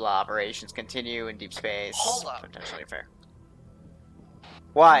blah blah. Operations continue in deep space. Hold up. Potentially fair. You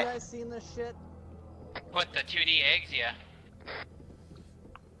What? guys seen this shit? What, the 2D eggs? Yeah.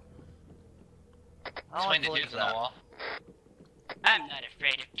 I don't like Swing the to look dudes at on the that. wall. I'm not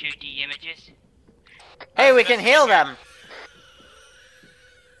afraid of 2D images. Hey, we can heal them.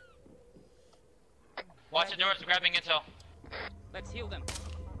 Watch the doors, grabbing intel. Let's heal them.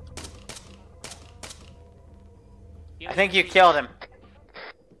 I think you killed him.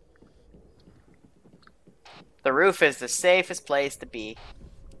 The roof is the safest place to be.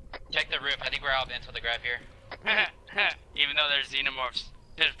 Check the roof. I think we're out of intel to grab here. Even though there's xenomorphs,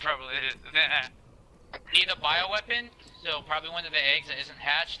 there's probably Need a bioweapon, so probably one of the eggs that isn't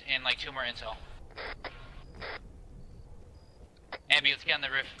hatched, and like 2 more intel. Abby, let's get on the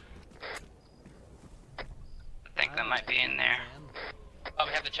roof. I think that might be in there. Oh,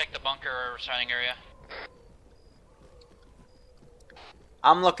 we have to check the bunker or surrounding area.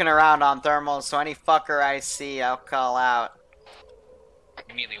 I'm looking around on thermals, so any fucker I see, I'll call out.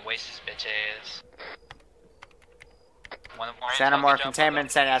 Immediately waste this bitch ass. One more intel, Send more good job,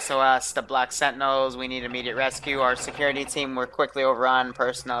 containment, send SOS to Black Sentinels. We need immediate rescue. Our security team were quickly overrun.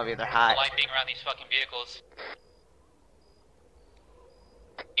 Personnel have either I hot. like being around these fucking vehicles.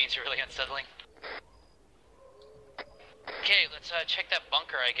 It's really unsettling. Okay, let's check that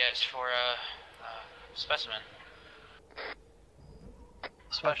bunker, I guess, for specimen.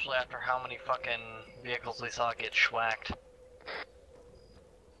 Especially after how many fucking vehicles we saw get schwacked.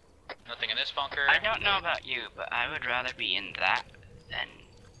 Nothing in this bunker. I don't know about you, but I would rather be in that than,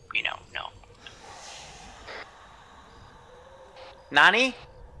 you know, no. Nani?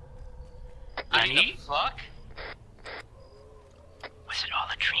 Nani? The fuck? Was it all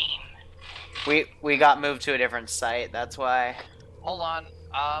a dream? We got moved to a different site, that's why. Hold on,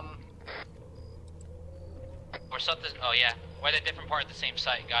 Or something. Oh yeah, we're at a different part of the same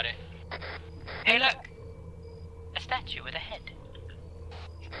site. Got it. Hey, look! A statue with a head.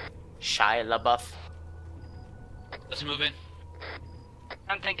 Shia LaBeouf. Let's move in.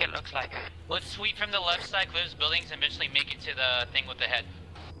 I don't think it looks like him. Let's sweep from the left side, clear those buildings, and eventually make it to the thing with the head.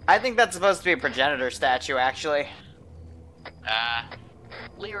 I think that's supposed to be a progenitor statue, actually.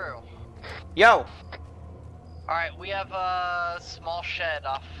 Liru. Yo! Alright, we have a small shed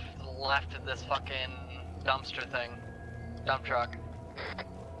off to the left of this fucking dumpster thing. Dump truck.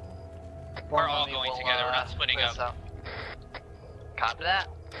 We're all going together, we're not splitting clear this up. out. Copy that.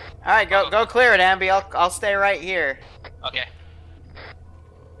 Alright, go clear it, Ambi. I'll stay right here. Okay.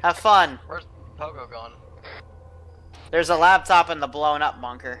 Have fun. Where's Pogo going? There's a laptop in the blown up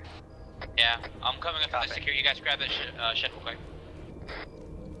bunker. Yeah, I'm coming up from the Copy. security. You guys grab that shed real quick.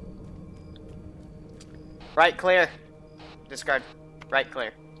 Right clear. Discard. Right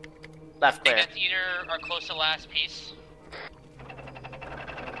clear. Left I think clear. that's either our close to last piece.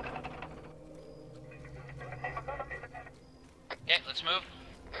 Okay, let's move.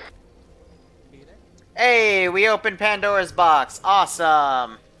 Hey, we opened Pandora's box.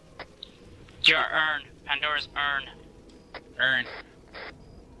 Awesome. Your urn. Pandora's urn. Earn.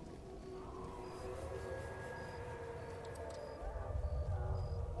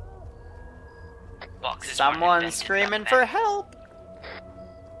 Boxes Someone weren't screaming invented for back help. then.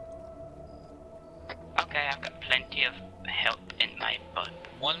 Okay, I've got plenty of help in my butt.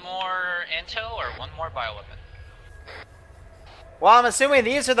 One more intel or one more bioweapon? Well, I'm assuming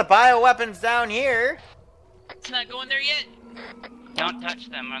these are the bioweapons down here. It's not going there yet. Don't touch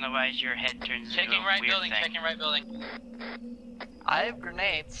them, otherwise your head turns into Checking a right weird building, thing. checking right building. I have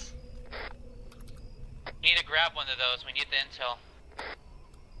grenades. Need to grab one of those, we need the intel.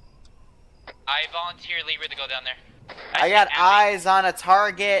 I volunteer Liru to go down there. I got see Ambi. eyes on a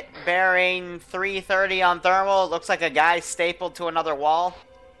target bearing 330 on thermal. It looks like a guy stapled to another wall.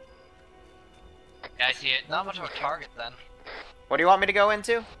 Yeah, I see it. Not much of a target then. What do you want me to go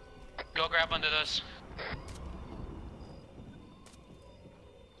into? Go grab one of those.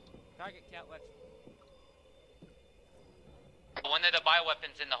 Target cat left. One of the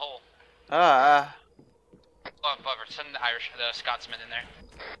bioweapons in the hole. Oh, Buffer, send the Scotsman in there.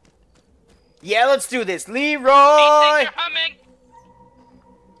 Yeah, let's do this. Leroy! These things are humming!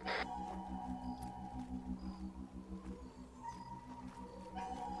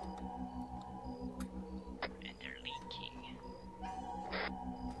 And they're leaking.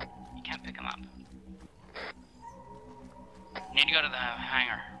 You can't pick them up. Need to go to the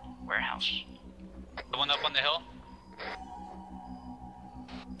hangar warehouse. The one up on the hill?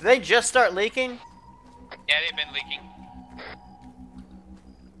 Did they just start leaking? Yeah, they've been leaking.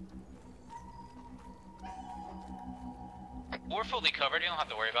 We're fully covered, you don't have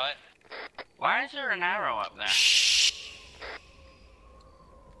to worry about it. Why is there an arrow up there? Shh.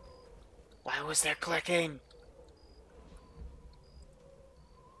 Why was there clicking?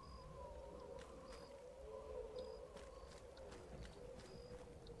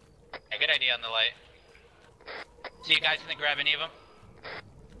 Hey, good idea on the light. So you guys gonna grab any of them?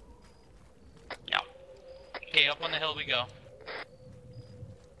 No. Okay, up on the hill we go.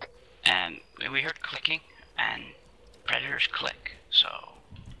 And we heard clicking, and predators click, so...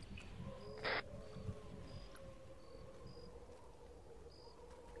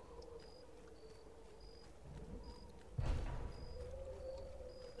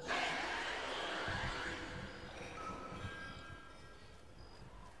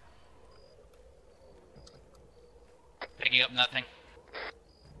 Picking up nothing.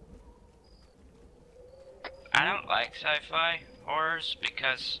 I don't like sci-fi horrors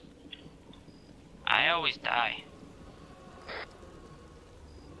because I always die.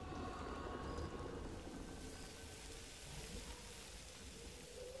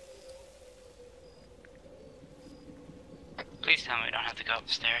 Please tell me we don't have to go up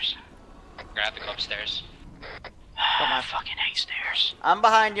the stairs. We're gonna have to go upstairs. I fucking hate stairs. I'm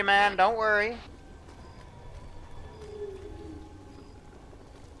behind you, man. Don't worry.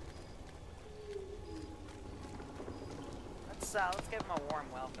 Let's give him a warm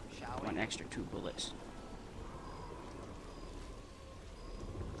welcome, shall we? One extra 2 bullets.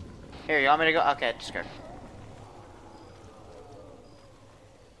 Here, you want me to go? Okay, just go.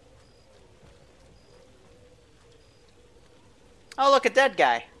 Oh, look, a dead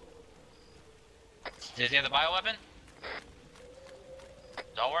guy. Does he have the bioweapon?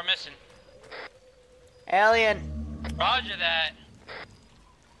 That's all we're missing. Alien. Roger that.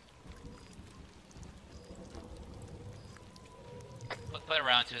 Put it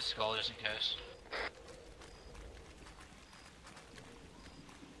around to his skull just in case.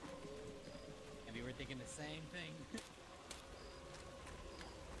 Maybe we're thinking the same thing.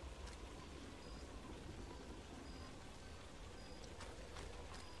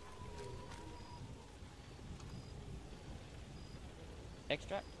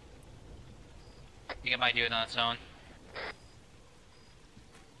 Extract? I think it might do it on its own.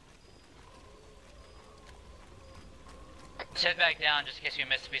 Let's head back down just in case we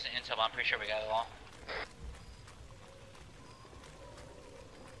missed a piece of intel, but I'm pretty sure we got it all.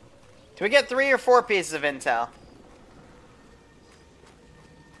 Do we get 3 or 4 pieces of intel?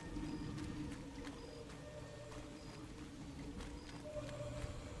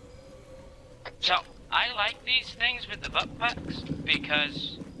 So, I like these things with the butt packs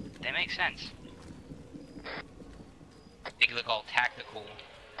because they make sense. They look all tactical.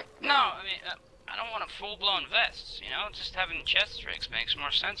 No, I mean, I don't want a full-blown vest, you know? Just having chest rigs makes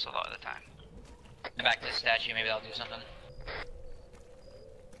more sense a lot of the time. And back to the statue, maybe that'll do something.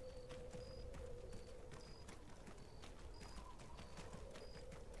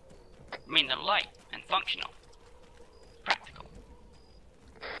 I mean, they're light and functional. Practical.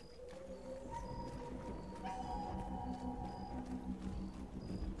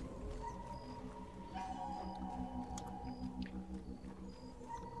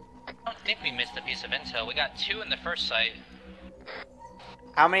 I don't think we missed a piece of intel. We got 2 in the first site.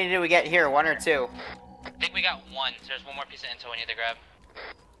 How many did we get here? 1 or 2? I think we got 1, so there's 1 more piece of intel we need to grab.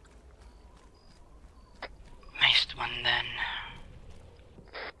 Missed one then.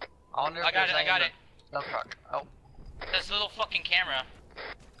 I wonder if I got it, there's I got any it. in the dump truck. Oh. This little fucking camera.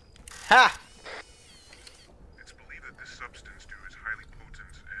 Ha! It's believed that this substance, due to its highly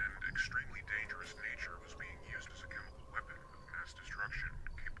potent and extremely dangerous nature, was being used as a chemical weapon of mass destruction,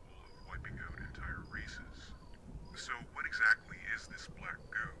 capable of wiping out entire races. So, what exactly is this black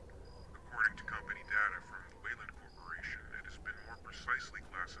goo? According to company data from the Wayland Corporation, it has been more precisely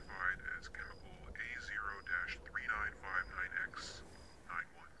classified as chemical A0-3959X91.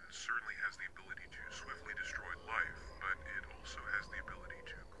 It certainly has the ability to swiftly destroy life, but it also has the ability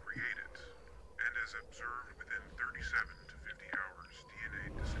to create it. And as observed within 37 to 50 hours,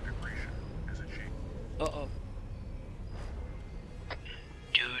 DNA disintegration is achieved.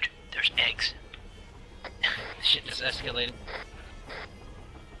 Dude, there's eggs. Shit just escalated.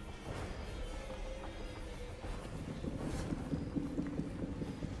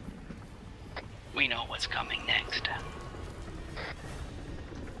 We know what's coming next.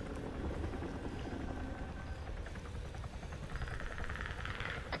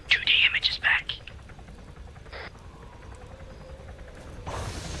 2D image is back.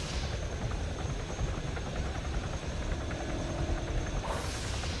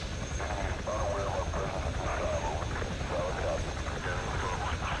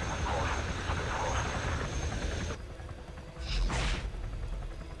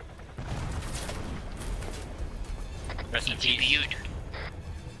 Rest in peace. TPU'd.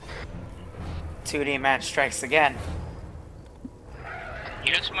 2D match strikes again.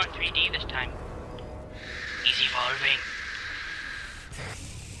 You look smart 3D this time. He's evolving.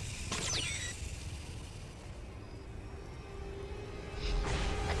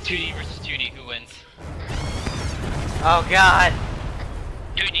 $2D versus $2D, who wins? Oh god!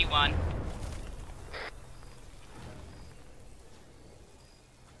 2D won.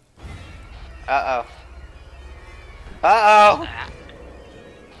 Uh-oh. Uh-oh!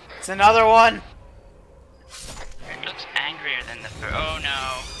 It's another one! It looks angrier than the first. Oh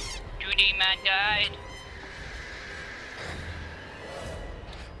no. 2D man died.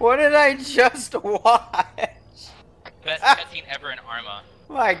 What did I just watch? Best cutscene ever in Arma.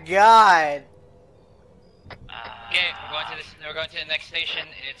 My god! Okay, we're going to the next station.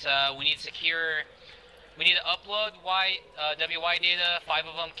 It's we need to upload WY data, 5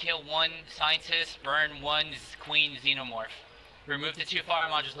 of them, kill 1 scientist, burn 1 queen xenomorph. Remove the 2 fire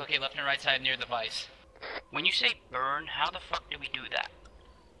modules located left and right side near the device. When you say burn, how the fuck do we do that?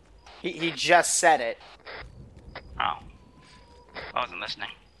 He just said it. Oh. I wasn't listening.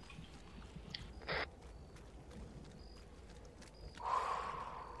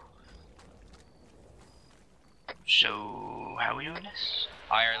 So, how are we doing this?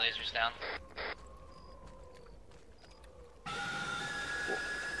 Fire lasers down.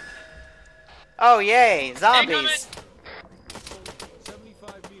 Oh yay! Zombies!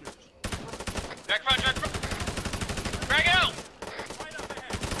 75 meters. Drag front! Drag out! Right up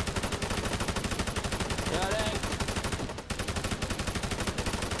ahead.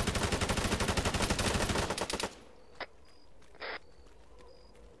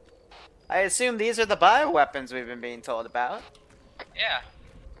 I assume these are the bioweapons we've been being told about. Yeah.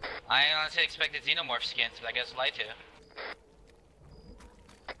 I honestly expected xenomorph skins, but I guess lied to.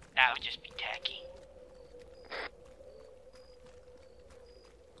 That would just be tacky.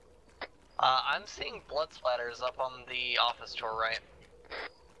 I'm seeing blood splatters up on the office tour right.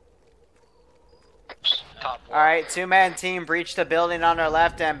 Top floor. Alright, 2-man team, breach the building on our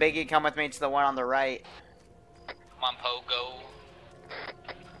left, and Biggie, come with me to the one on the right. Come on, Poe, go.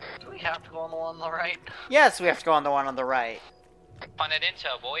 Do we have to go on the one on the right? Yes, we have to go on the one on the right. Find that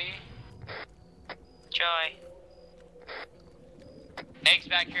intel, boy. Joy. Eggs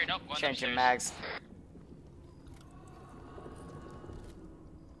back here. Nope, one Changing upstairs. mags.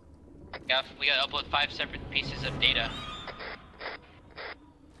 Yeah, we gotta upload 5 separate pieces of data.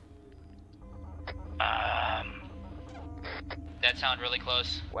 That sounded really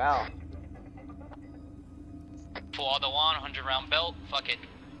close. Well. Pull all the one, 100 round belt. Fuck it.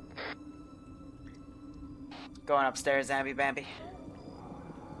 Going upstairs, Zambi Bambi.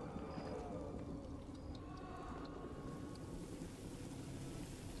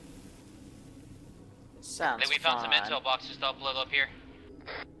 Sounds Then we found some fun. intel boxes to upload up here.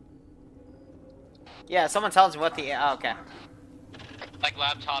 Yeah, someone tells me what the... Oh, okay. Like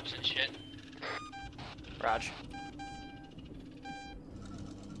laptops and shit. Raj.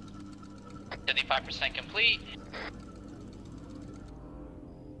 75% complete.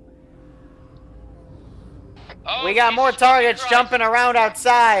 Oh, We got Jesus more fucking targets Christ. jumping around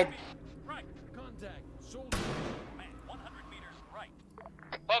outside. Right. Contact. Soldier. Man, 100 meters right.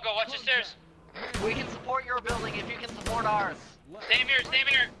 Pogo, watch the stairs. We can support your building if you can support ours. Same here, same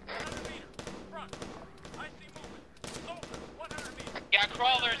here. 100 meters. Front. I see movement. Soldier. 100 meters. Got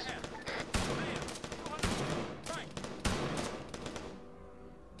crawlers. Man, 200 meters right.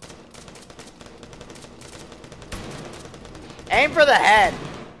 Aim for the head.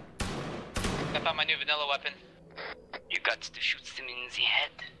 I found my new vanilla weapon. You got to shoot them in the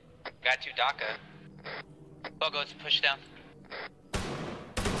head. Got 2 DACA. Pogo, let's push down.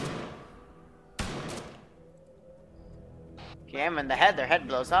 Yeah, in the head, their head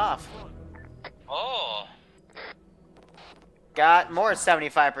blows off. Oh. Got more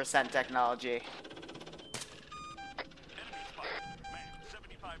 75% technology. Enemy spotted. Man,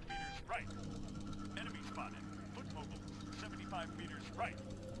 75 meters right. Enemy spotted. Foot mobile. 75 meters right.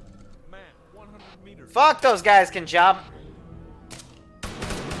 Man, Fuck, those guys can jump.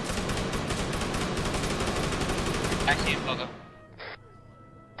 I see you, Pogo.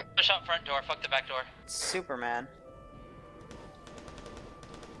 Push out front door, fuck the back door. Superman.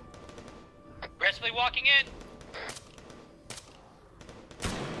 Aggressively walking in.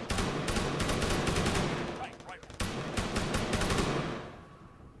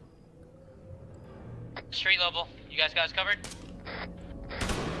 Street level. You guys got us covered?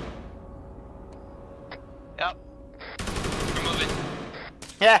 Yep. We're moving.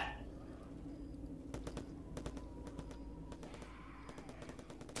 Yeah.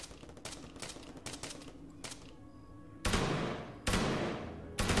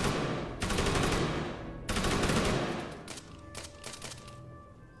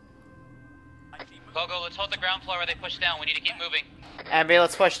 Pogo, let's hold the ground floor where they push down. We need to keep moving. Ambi,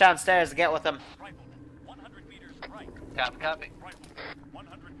 let's push downstairs to get with them. Copy, copy.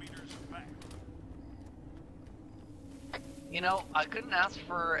 You know, I couldn't ask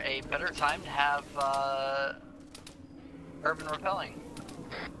for a better time to have urban repelling.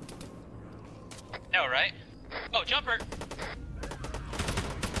 No, right? Oh, jumper!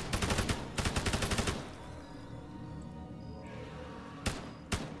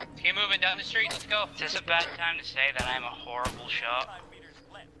 Keep moving down the street, let's go. Is this a bad time to say that I'm a horrible shot?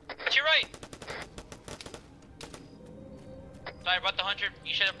 But you're right! Sorry, I brought the 100.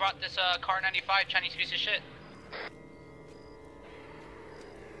 You should have brought this car 95 Chinese piece of shit.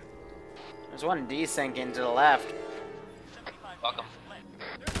 There's one desyncing to the left. Welcome.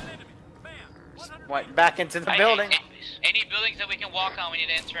 Went back into the building. Any buildings that we can walk on, we need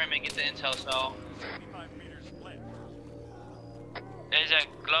to enter them and get the intel, so... There's a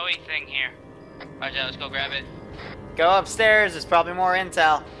glowy thing here. Roger, let's go grab it. Go upstairs, there's probably more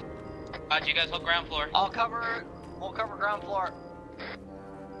intel. Roger, you guys hold ground floor. We'll cover ground floor.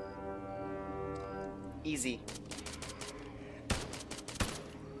 Easy.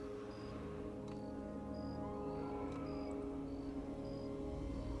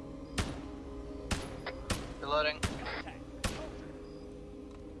 Reloading.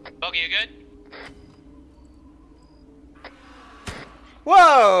 Bogey, you good?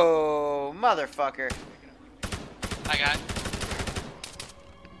 Whoa, motherfucker. I got it.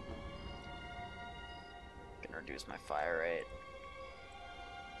 Can reduce my fire rate.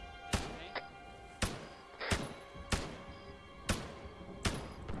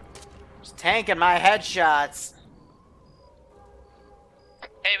 Just tanking my headshots.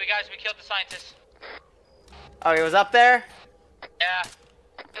 Hey, we killed the scientist. Oh, he was up there? Yeah.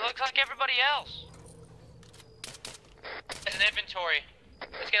 It looks like everybody else. There's an inventory.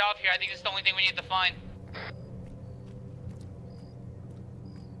 Let's get off here. I think this is the only thing we need to find.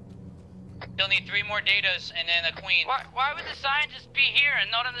 Still need 3 more datas and then a queen. Why would the scientists be here and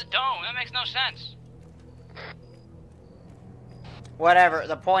not in the dome? That makes no sense. Whatever,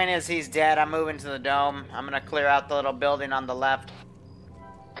 the point is he's dead. I'm moving to the dome. I'm gonna clear out the little building on the left.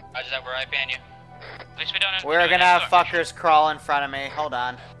 Roger that, we're right behind you. At least we don't. We're gonna have fuckers crawl in front of me. Hold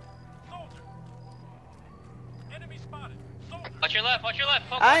on. Watch your left, watch your left.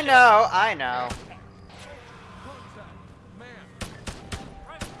 Focus, I know, I know.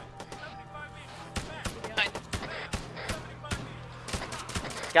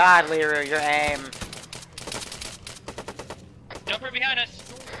 God, Liru, your aim. Jumper behind us.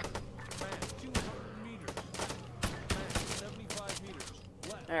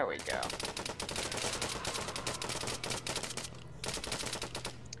 There we go.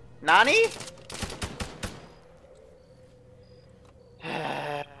 Nani?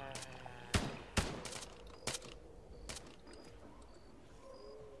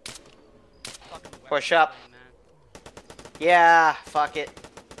 Push up. Yeah, fuck it.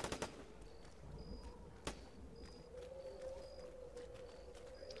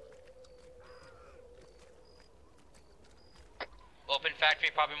 Open factory,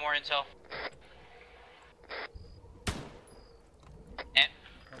 probably more intel.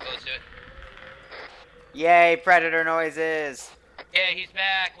 Close to it. Yay, predator noises. Yeah, he's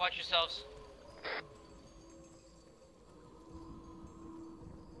back. Watch yourselves.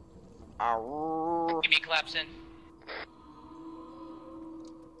 Give me claps in.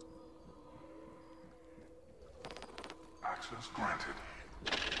 Access granted.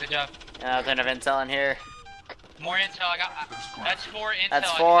 Good job. Nothing of intel in here. More intel. I got. That's 4 intel. That's I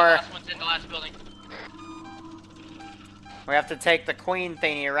think 4. the last one's in the last building. We have to take the queen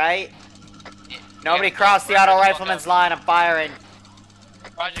thingy, right? Yeah, Nobody yeah, cross the right, auto let's walk rifleman's up. line. I'm firing.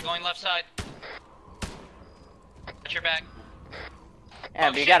 Roger, going left side. Watch your back. Yeah,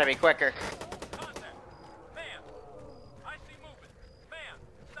 Oh, but you shit. gotta be quicker.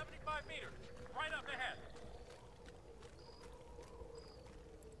 meters. Right up ahead.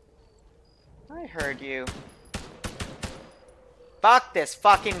 I heard you. Fuck this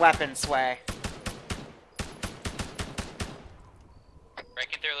fucking weapon sway.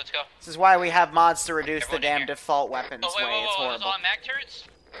 Breaking through, let's go. This is why we have mods to reduce Everyone the in damn here. default weapon Oh, sway. wait, whoa, It's whoa, those horrible. all mag turrets?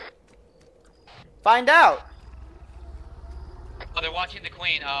 Find out! Oh, they're watching the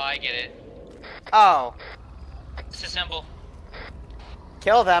queen. Oh, I get it. Oh. Disassemble.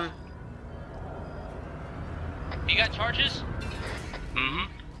 Kill them. You got charges?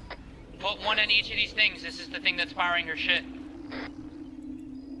 Mm-hmm. Put one in each of these things. This is the thing that's powering her shit.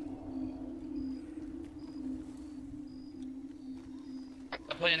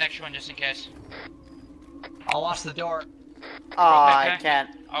 I'll put an extra one just in case. I'll watch the door. Oh, I Okay. can't.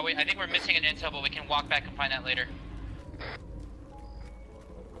 Oh, wait, I think we're missing an intel, but we can walk back and find that later.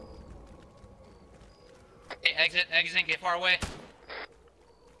 Hey, exit, get far away.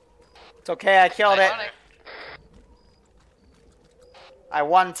 It's okay, I killed it. Iconic. I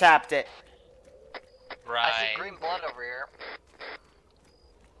one-tapped it. Right. I see green blood over here.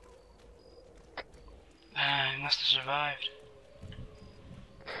 I must have survived.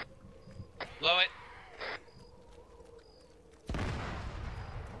 Blow it.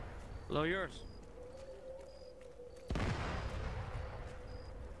 Blow yours.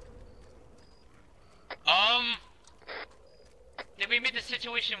 Did we make the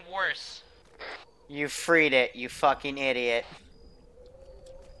situation worse? You freed it, you fucking idiot.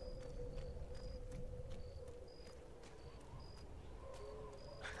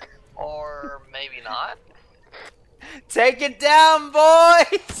 Or maybe not. Take it down,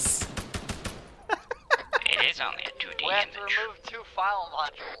 boys! It is only a 2D We have to image. remove 2 file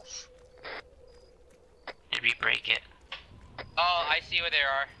modules. Did we break it? Oh, I see where they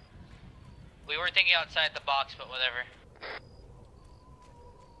are. We were thinking outside the box, but whatever.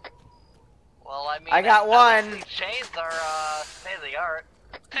 Well, I mean, I got one. These chains are state of the art.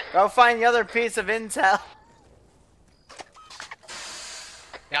 Go find the other piece of intel.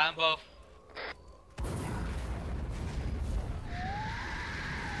 Got them both.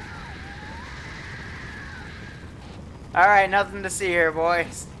 Alright, nothing to see here,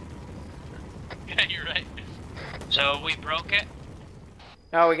 boys. Yeah, you're right. So we broke it?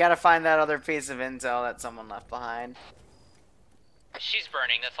 No, we gotta find that other piece of intel that someone left behind. She's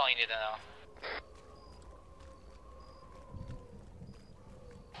burning, that's all you need to know.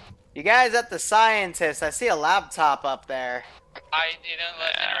 You guys at the scientist, I see a laptop up there. I didn't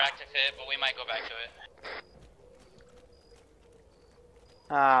let us interact with it, but we might go back to it.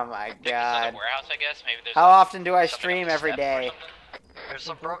 Oh my Maybe it's god. another warehouse, I guess. Maybe there's How like, often do I something stream on the every steps or day? something. There's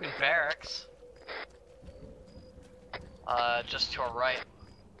some broken barracks. Just to our right.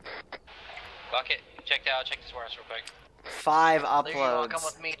 Bucket, check this warehouse real quick. 5 There you wanna come uploads.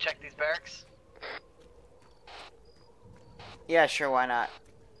 with me, check these barracks? Yeah, sure, why not?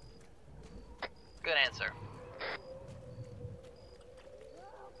 Good answer.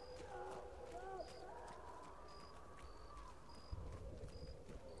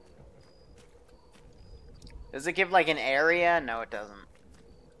 Does it give like an area? No, it doesn't.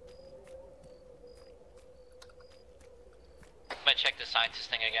 I'm gonna check the scientist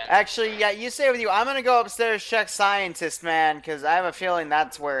thing again. Actually, yeah, you stay with you. I'm gonna go upstairs check scientist, man, because I have a feeling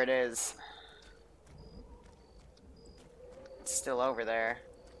that's where it is. It's still over there.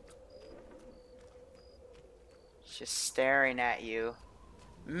 It's just staring at you.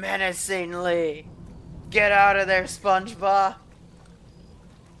 Menacingly. Get out of there, SpongeBob.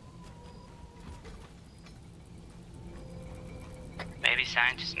 Maybe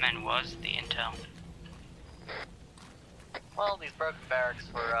Scientist Men was the intel. Well, these broken barracks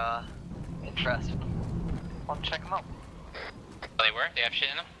were, interesting. Want to check them out? Oh, they were? They have shit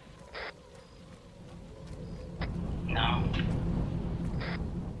in them? No.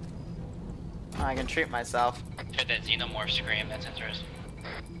 I can treat myself. Heard that xenomorph scream, that's interesting.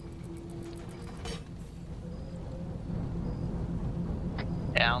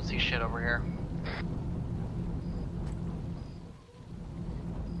 Yeah, I don't see shit over here.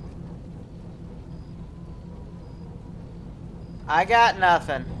 I got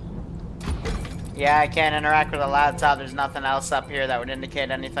nothing. Yeah, I can't interact with a laptop. There's nothing else up here that would indicate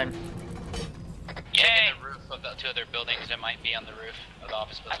anything. Check the roof of the 2 other buildings. There might be on the roof of the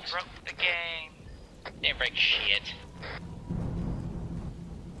office I buildings. broke the game. Didn't break shit.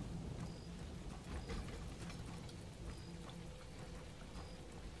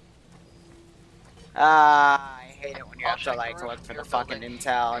 I hate it when you I'll have to check the like roof look of for your the fucking building.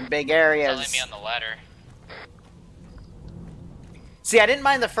 intel in big It's areas. only me on the ladder. See, I didn't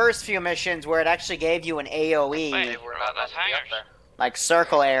mind the first few missions where it actually gave you an AOE. Wait, Maybe we're what not about allowed those to be up hangars? there. like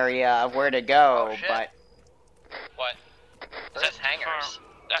circle area of where to go, Oh, shit. but What? There's hangars.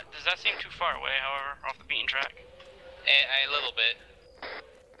 Does that seem too far away, however, off the beaten track? A little bit.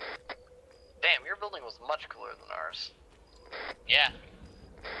 Damn, your building was much cooler than ours. Yeah.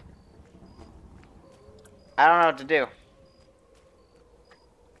 I don't know what to do.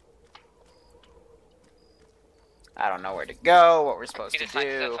 I don't know where to go, what we're supposed You to decide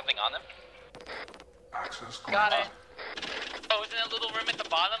to set do. something on them? Access Got granted. it. Oh, isn't that little room at the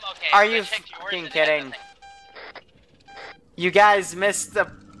bottom? Okay. Are so I you checked yours fucking and it had kidding? nothing. You guys missed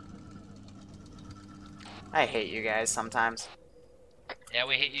the... I hate you guys sometimes. Yeah,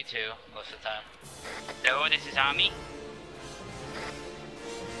 we hate you too, most of the time. No, this is Army.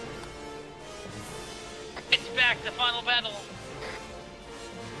 It's back, the final battle!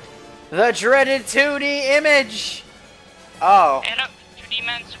 The dreaded 2D image! Oh. And up, 2D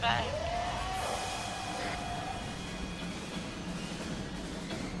man's back.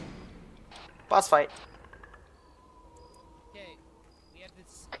 Boss fight. Okay, we have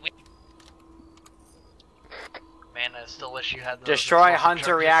this. Man, I still wish you had those Destroy explosive Hunter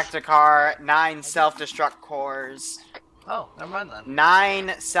charges. reactor car, 9 self-destruct cores. Oh, never mind then.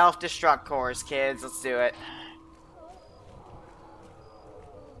 9 self-destruct cores, kids. Let's do it.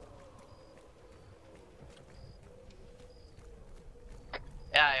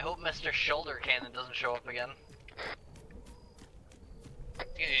 Yeah, I hope Mr. Shoulder Cannon doesn't show up again.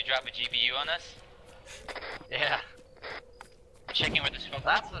 You need to drop a GPU on us? Yeah, Checking where the smoke.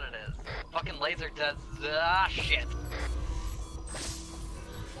 that's what it is. Fucking laser deads. Ah, shit.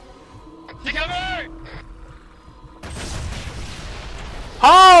 To cover!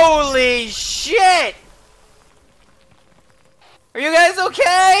 Holy shit! Are you guys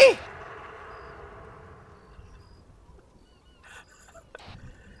okay?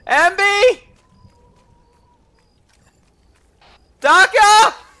 MB?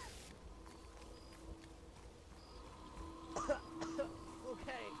 DACA?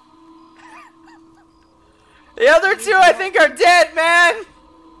 Okay. The other two I think are dead, man!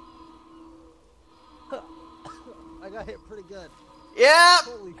 I got hit pretty good. Yeah!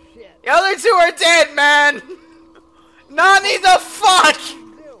 Holy shit. The other two are dead, man! Nani the fuck!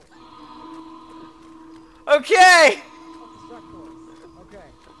 New. Okay! Okay.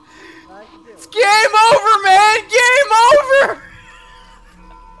 I can do it. Game over, man! Game over!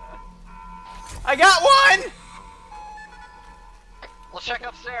 I got one! Let's check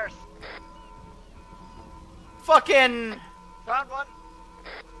upstairs. Fucking... Found one.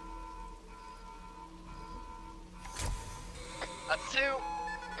 That's 2.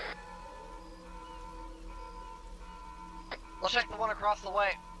 Let's check the one across the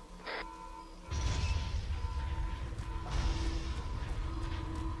way.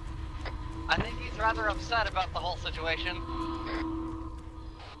 I think he's rather upset about the whole situation.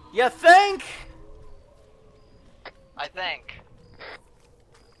 You think? I think.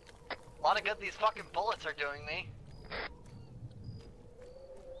 A lot of good these fucking bullets are doing me.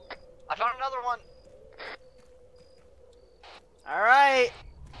 I found another one. Alright.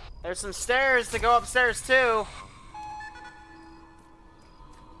 There's some stairs to go upstairs, too.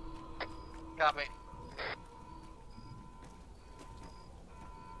 Copy.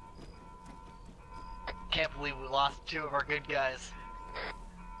 Can't believe we lost 2 of our good guys.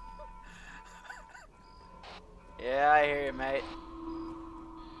 Yeah, I hear you, mate.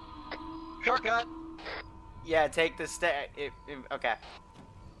 Shortcut. Yeah, take the stair. Okay.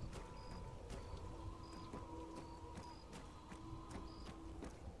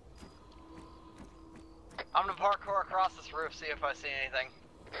 I'm gonna parkour across this roof, see if I see anything.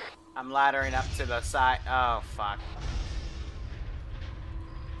 I'm laddering up to the side. Oh, fuck.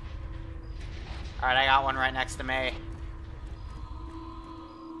 Alright, I got one right next to me.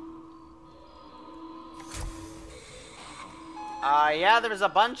 Yeah, there's a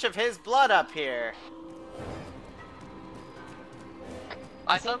bunch of his blood up here.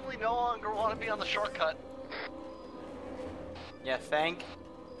 I suddenly no longer want to be on the shortcut. You think?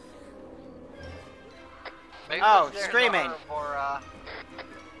 Maybe Oh, the stairs screaming. are for,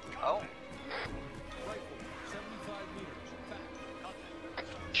 oh.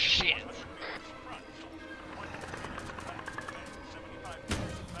 Shit.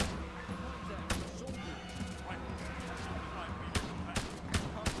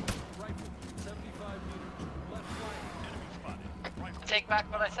 Take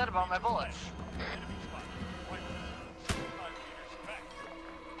back what I said about my bullets.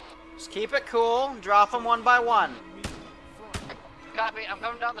 Just keep it cool. Drop them one by one. Copy, I'm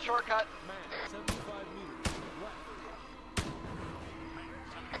coming down the shortcut.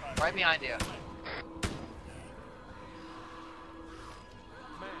 Right behind you.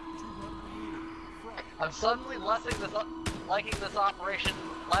 I'm suddenly liking this operation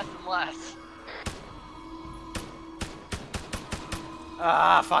less and less.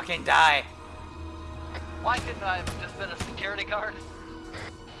 Ah, fucking die. Why couldn't I have just been a security guard?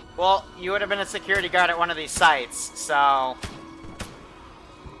 Well, you would have been a security guard at one of these sites, so...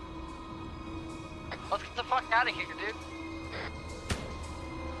 Let's get the fuck out of here, dude.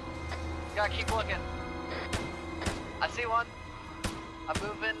 You gotta keep looking. I see one. I'm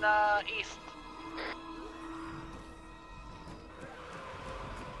moving east.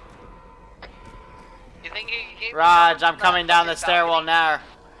 You think he gave me Raj, cover I'm from coming that down the fucking stairwell balcony? now.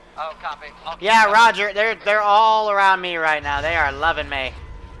 Oh, copy. I'll keep Yeah, going. Roger, they're all around me right now. They are loving me.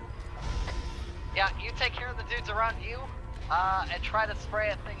 Yeah, you take care of the dudes around you, and try to spray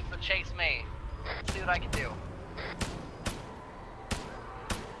at things that chase me. See what I can do.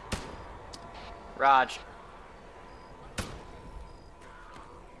 Raj.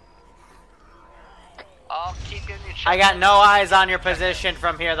 I'll keep giving you I got check-ins. no eyes on your position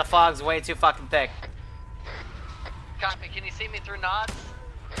from here. The fog's way too fucking thick. Copy, can you see me through nods?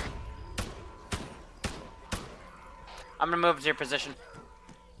 I'm gonna move to your position.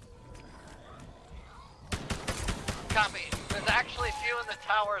 Copy. There's actually a few in the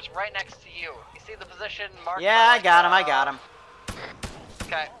towers right next to you. You see the position marked? Yeah, by, I got him.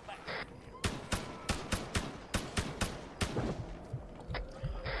 Okay.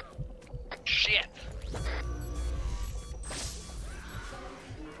 Shit.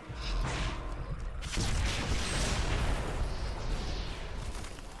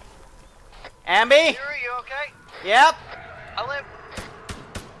 Amby? Liru, you okay? Yep. I live.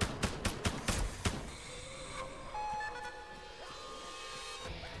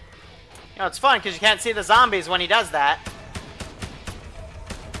 You know, it's fun because you can't see the zombies when he does that.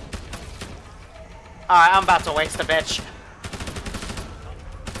 Alright, I'm about to waste a bitch.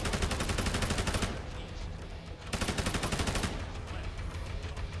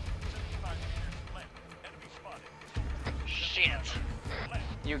 Shit.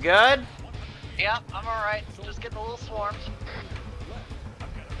 You good? Yep, I'm alright. Just getting a little swarmed.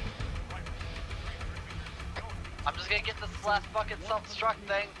 I'm just gonna get this last fucking self-destruct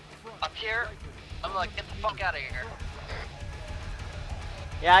thing up here. I'm like, get the fuck out of here.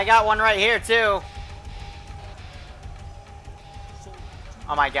 Yeah, I got one right here too.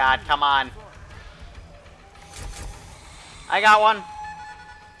 Oh my god, come on. I got one.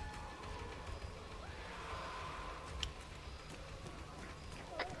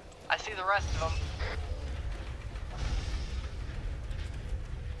 I see the rest of them.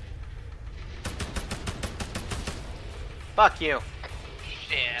 Fuck you.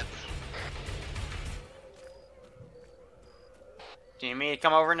 Shit. Do you need me to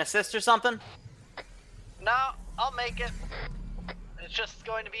come over and assist or something? No, I'll make it. It's just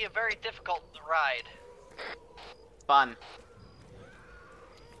going to be a very difficult ride. Fun.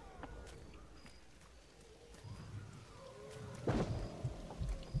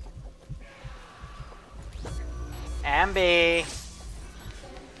 Amby.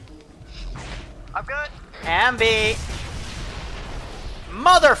 I'm good. Amby.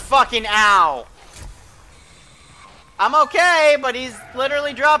 Motherfucking ow. I'm okay, but he's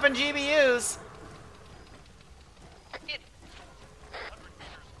literally dropping GBUs.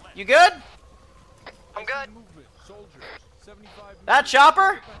 You good? I'm good. That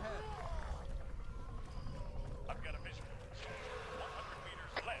chopper?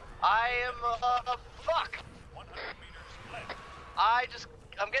 I am, fuck.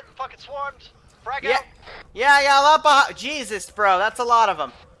 I'm getting fucking swarmed. Frag Yeah. out. Yeah, I got a lot behind. Jesus, bro, that's a lot of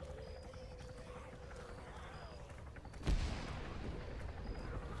them.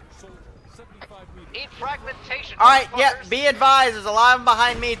 Eat fragmentation. Alright, yeah, motherfuckers. be advised, there's a lot of them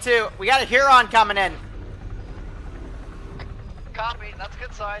behind me too. We got a Huron coming in. Copy, that's a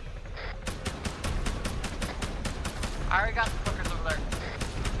good sign. I already got the fuckers over there.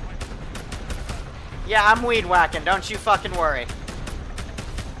 Yeah, I'm weed whacking, don't you fucking worry.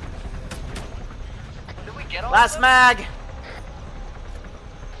 Did we get all Last of them? mag.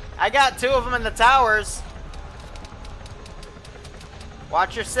 I got 2 of them in the towers.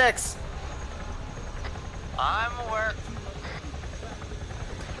 Watch your 6. I'm aware.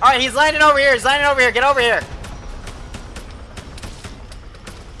 Alright, he's landing over here, get over here.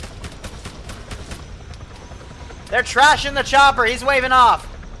 They're trashing the chopper, he's waving off.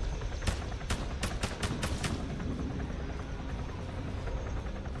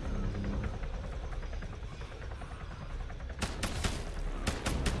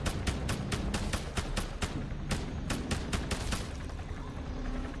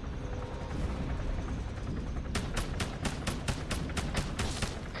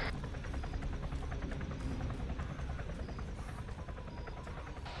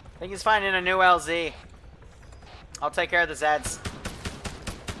 think he's finding a new LZ. I'll take care of the Zeds.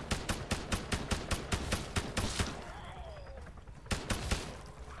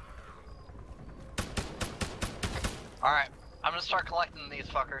 Alright, I'm gonna start collecting these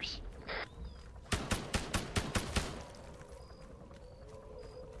fuckers.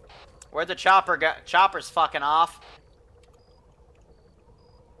 Where'd the chopper go? Chopper's fucking off.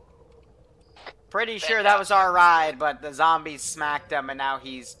 Pretty sure that was our ride, but the zombies smacked him and now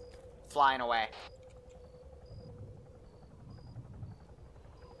he's flying away.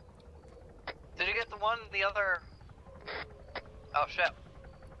 Did you get the other... Oh shit.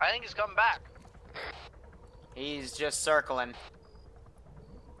 I think he's coming back. He's just circling.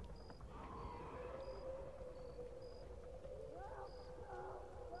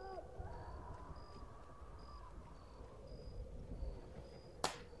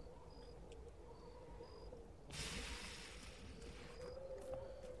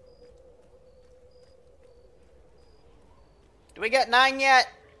 Do we get 9 yet?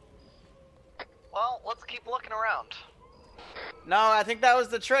 Well, let's keep looking around. No, I think that was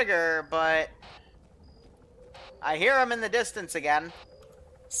the trigger, but... I hear him in the distance again.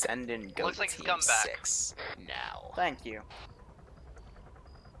 Send in Go Looks like he's Team come back. 6 now. Thank you.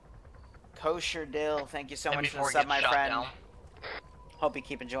 Kosher Dill, thank you so And much for the before he sub, gets my shot friend. down. Hope you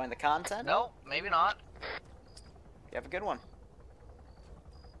keep enjoying the content. No, maybe not. You have a good one.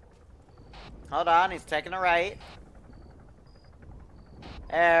 Hold on, he's taking a right.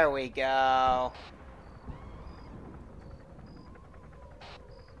 There we go.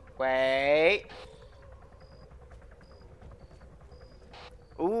 Wait.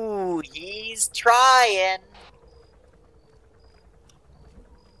 Ooh, he's trying.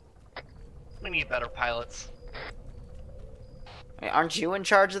 We need better pilots. Hey, aren't you in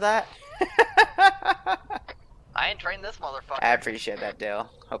charge of that? I ain't trained this motherfucker. I appreciate that, Dale.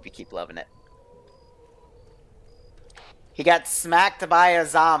 Hope you keep loving it. He got smacked by a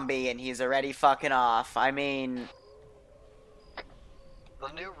zombie and he's already fucking off. I mean...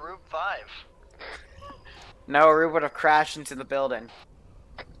 The new Rube 5. No, Rube would have crashed into the building.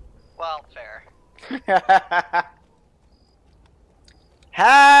 Well, fair.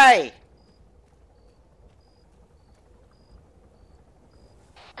 Hey!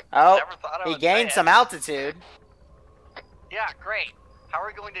 Oh, Never thought I he would gained say some it. altitude. Yeah, great. How are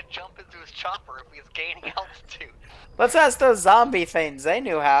we going to jump into his chopper if he's gaining altitude? Let's ask those zombie things. They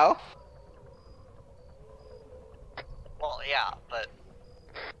knew how. Well, yeah, but...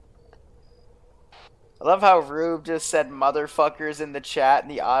 I love how Rube just said motherfuckers in the chat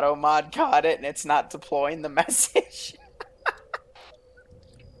and the auto mod caught it and it's not deploying the message.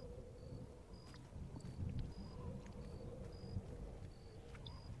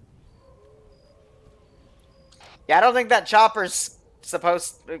 Yeah, I don't think that chopper's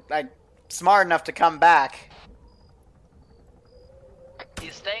smart enough to come back.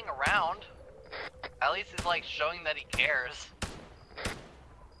 He's staying around. At least he's, like, showing that he cares.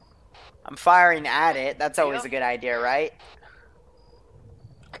 I'm firing at it. That's always a good idea, right?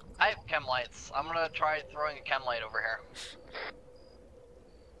 I have chem lights. I'm gonna try throwing a chem light over here.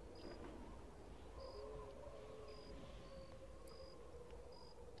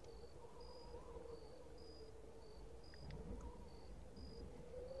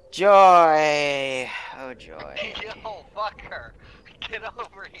 Joy. Oh, joy. Yo, fucker. Get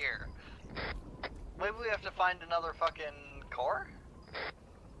over here. Maybe we have to find another fucking core?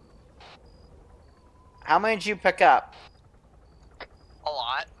 How many did you pick up? A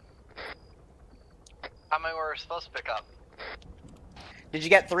lot. How many were we supposed to pick up? Did you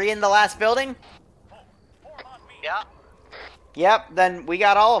get 3 in the last building? Yeah. Yep, then we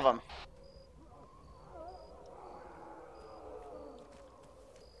got all of them.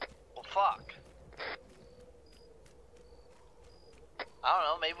 Well, fuck. I don't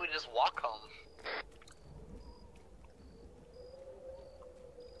know, maybe we just walk home.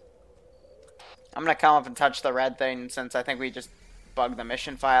 I'm gonna come up and touch the red thing since I think we just bugged the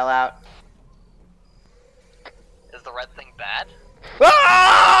mission file out. Is the red thing bad?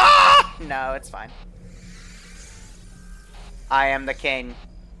 Ah! No, it's fine. I am the king.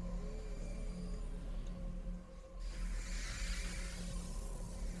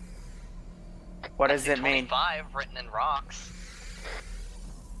 What does it mean? 25 written in rocks.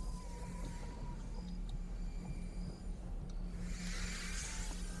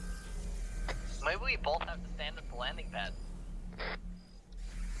 Maybe we both have to stand at the landing pad.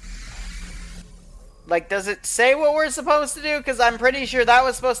 Like, does it say what we're supposed to do? Because I'm pretty sure that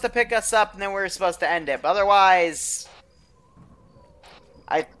was supposed to pick us up and then we were supposed to end it. But otherwise,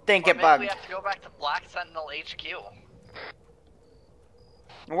 I think Or it maybe bugged. we have to go back to Black Sentinel HQ.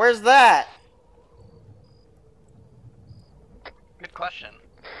 Where's that? Good question.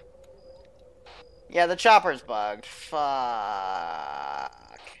 Yeah, the chopper's bugged. Fuck.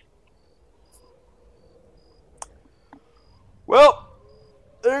 Well,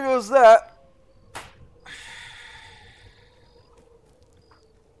 there goes that.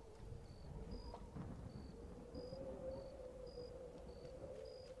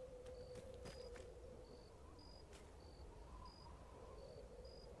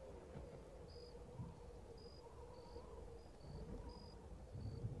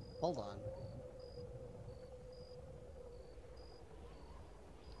 Hold on.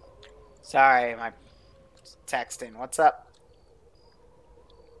 Sorry, my texting. What's up?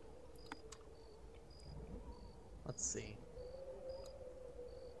 Let's see.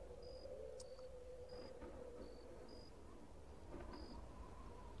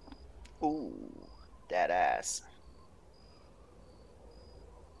 Ooh, dead ass.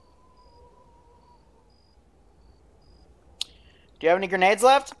 Do you have any grenades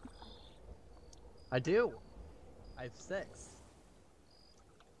left? I do. I have 6.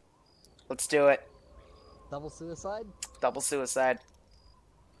 Let's do it. Double suicide? Double suicide.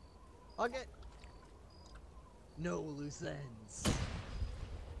 Okay. No loose ends.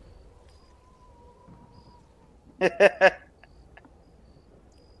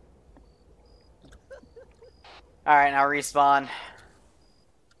 Alright, now respawn.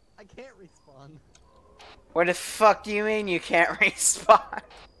 I can't respawn. What the fuck do you mean you can't respawn?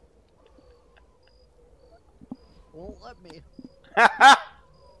 Won't let me.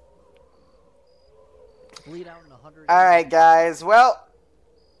 Bleed out in 100. Alright, guys. Well,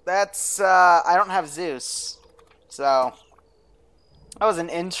 that's, I don't have Zeus. So, that was an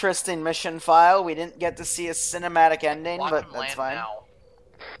interesting mission file. We didn't get to see a cinematic ending, Watch but him that's land fine. now.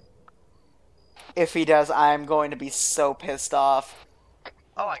 If he does, I'm going to be so pissed off.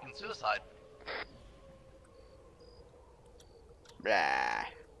 Oh, I can suicide. Blah.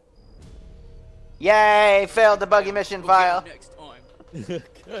 Yay! Failed the buggy mission file. Next time.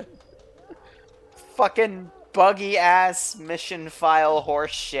 Good. Fucking buggy ass mission file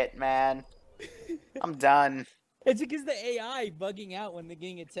horse shit, man. I'm done. It's because the AI bugging out when they're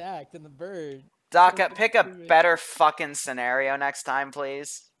getting attacked and the bird. Doc, pick a better fucking scenario next time,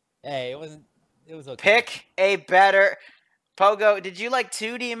 please. Hey, it wasn't. It was okay. Pick a better... Pogo, did you like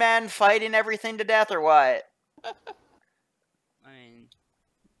 2D man fighting everything to death or what? I mean,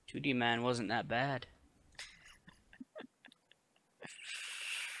 2D man wasn't that bad.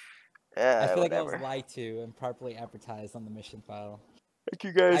 I feel like I whatever. was lied to and properly advertised on the mission file. Thank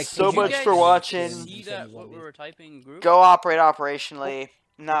you guys Did so you much guys for watching. See that what we were typing in group? Go operate operationally.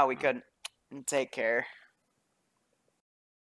 No, we couldn't. Take care.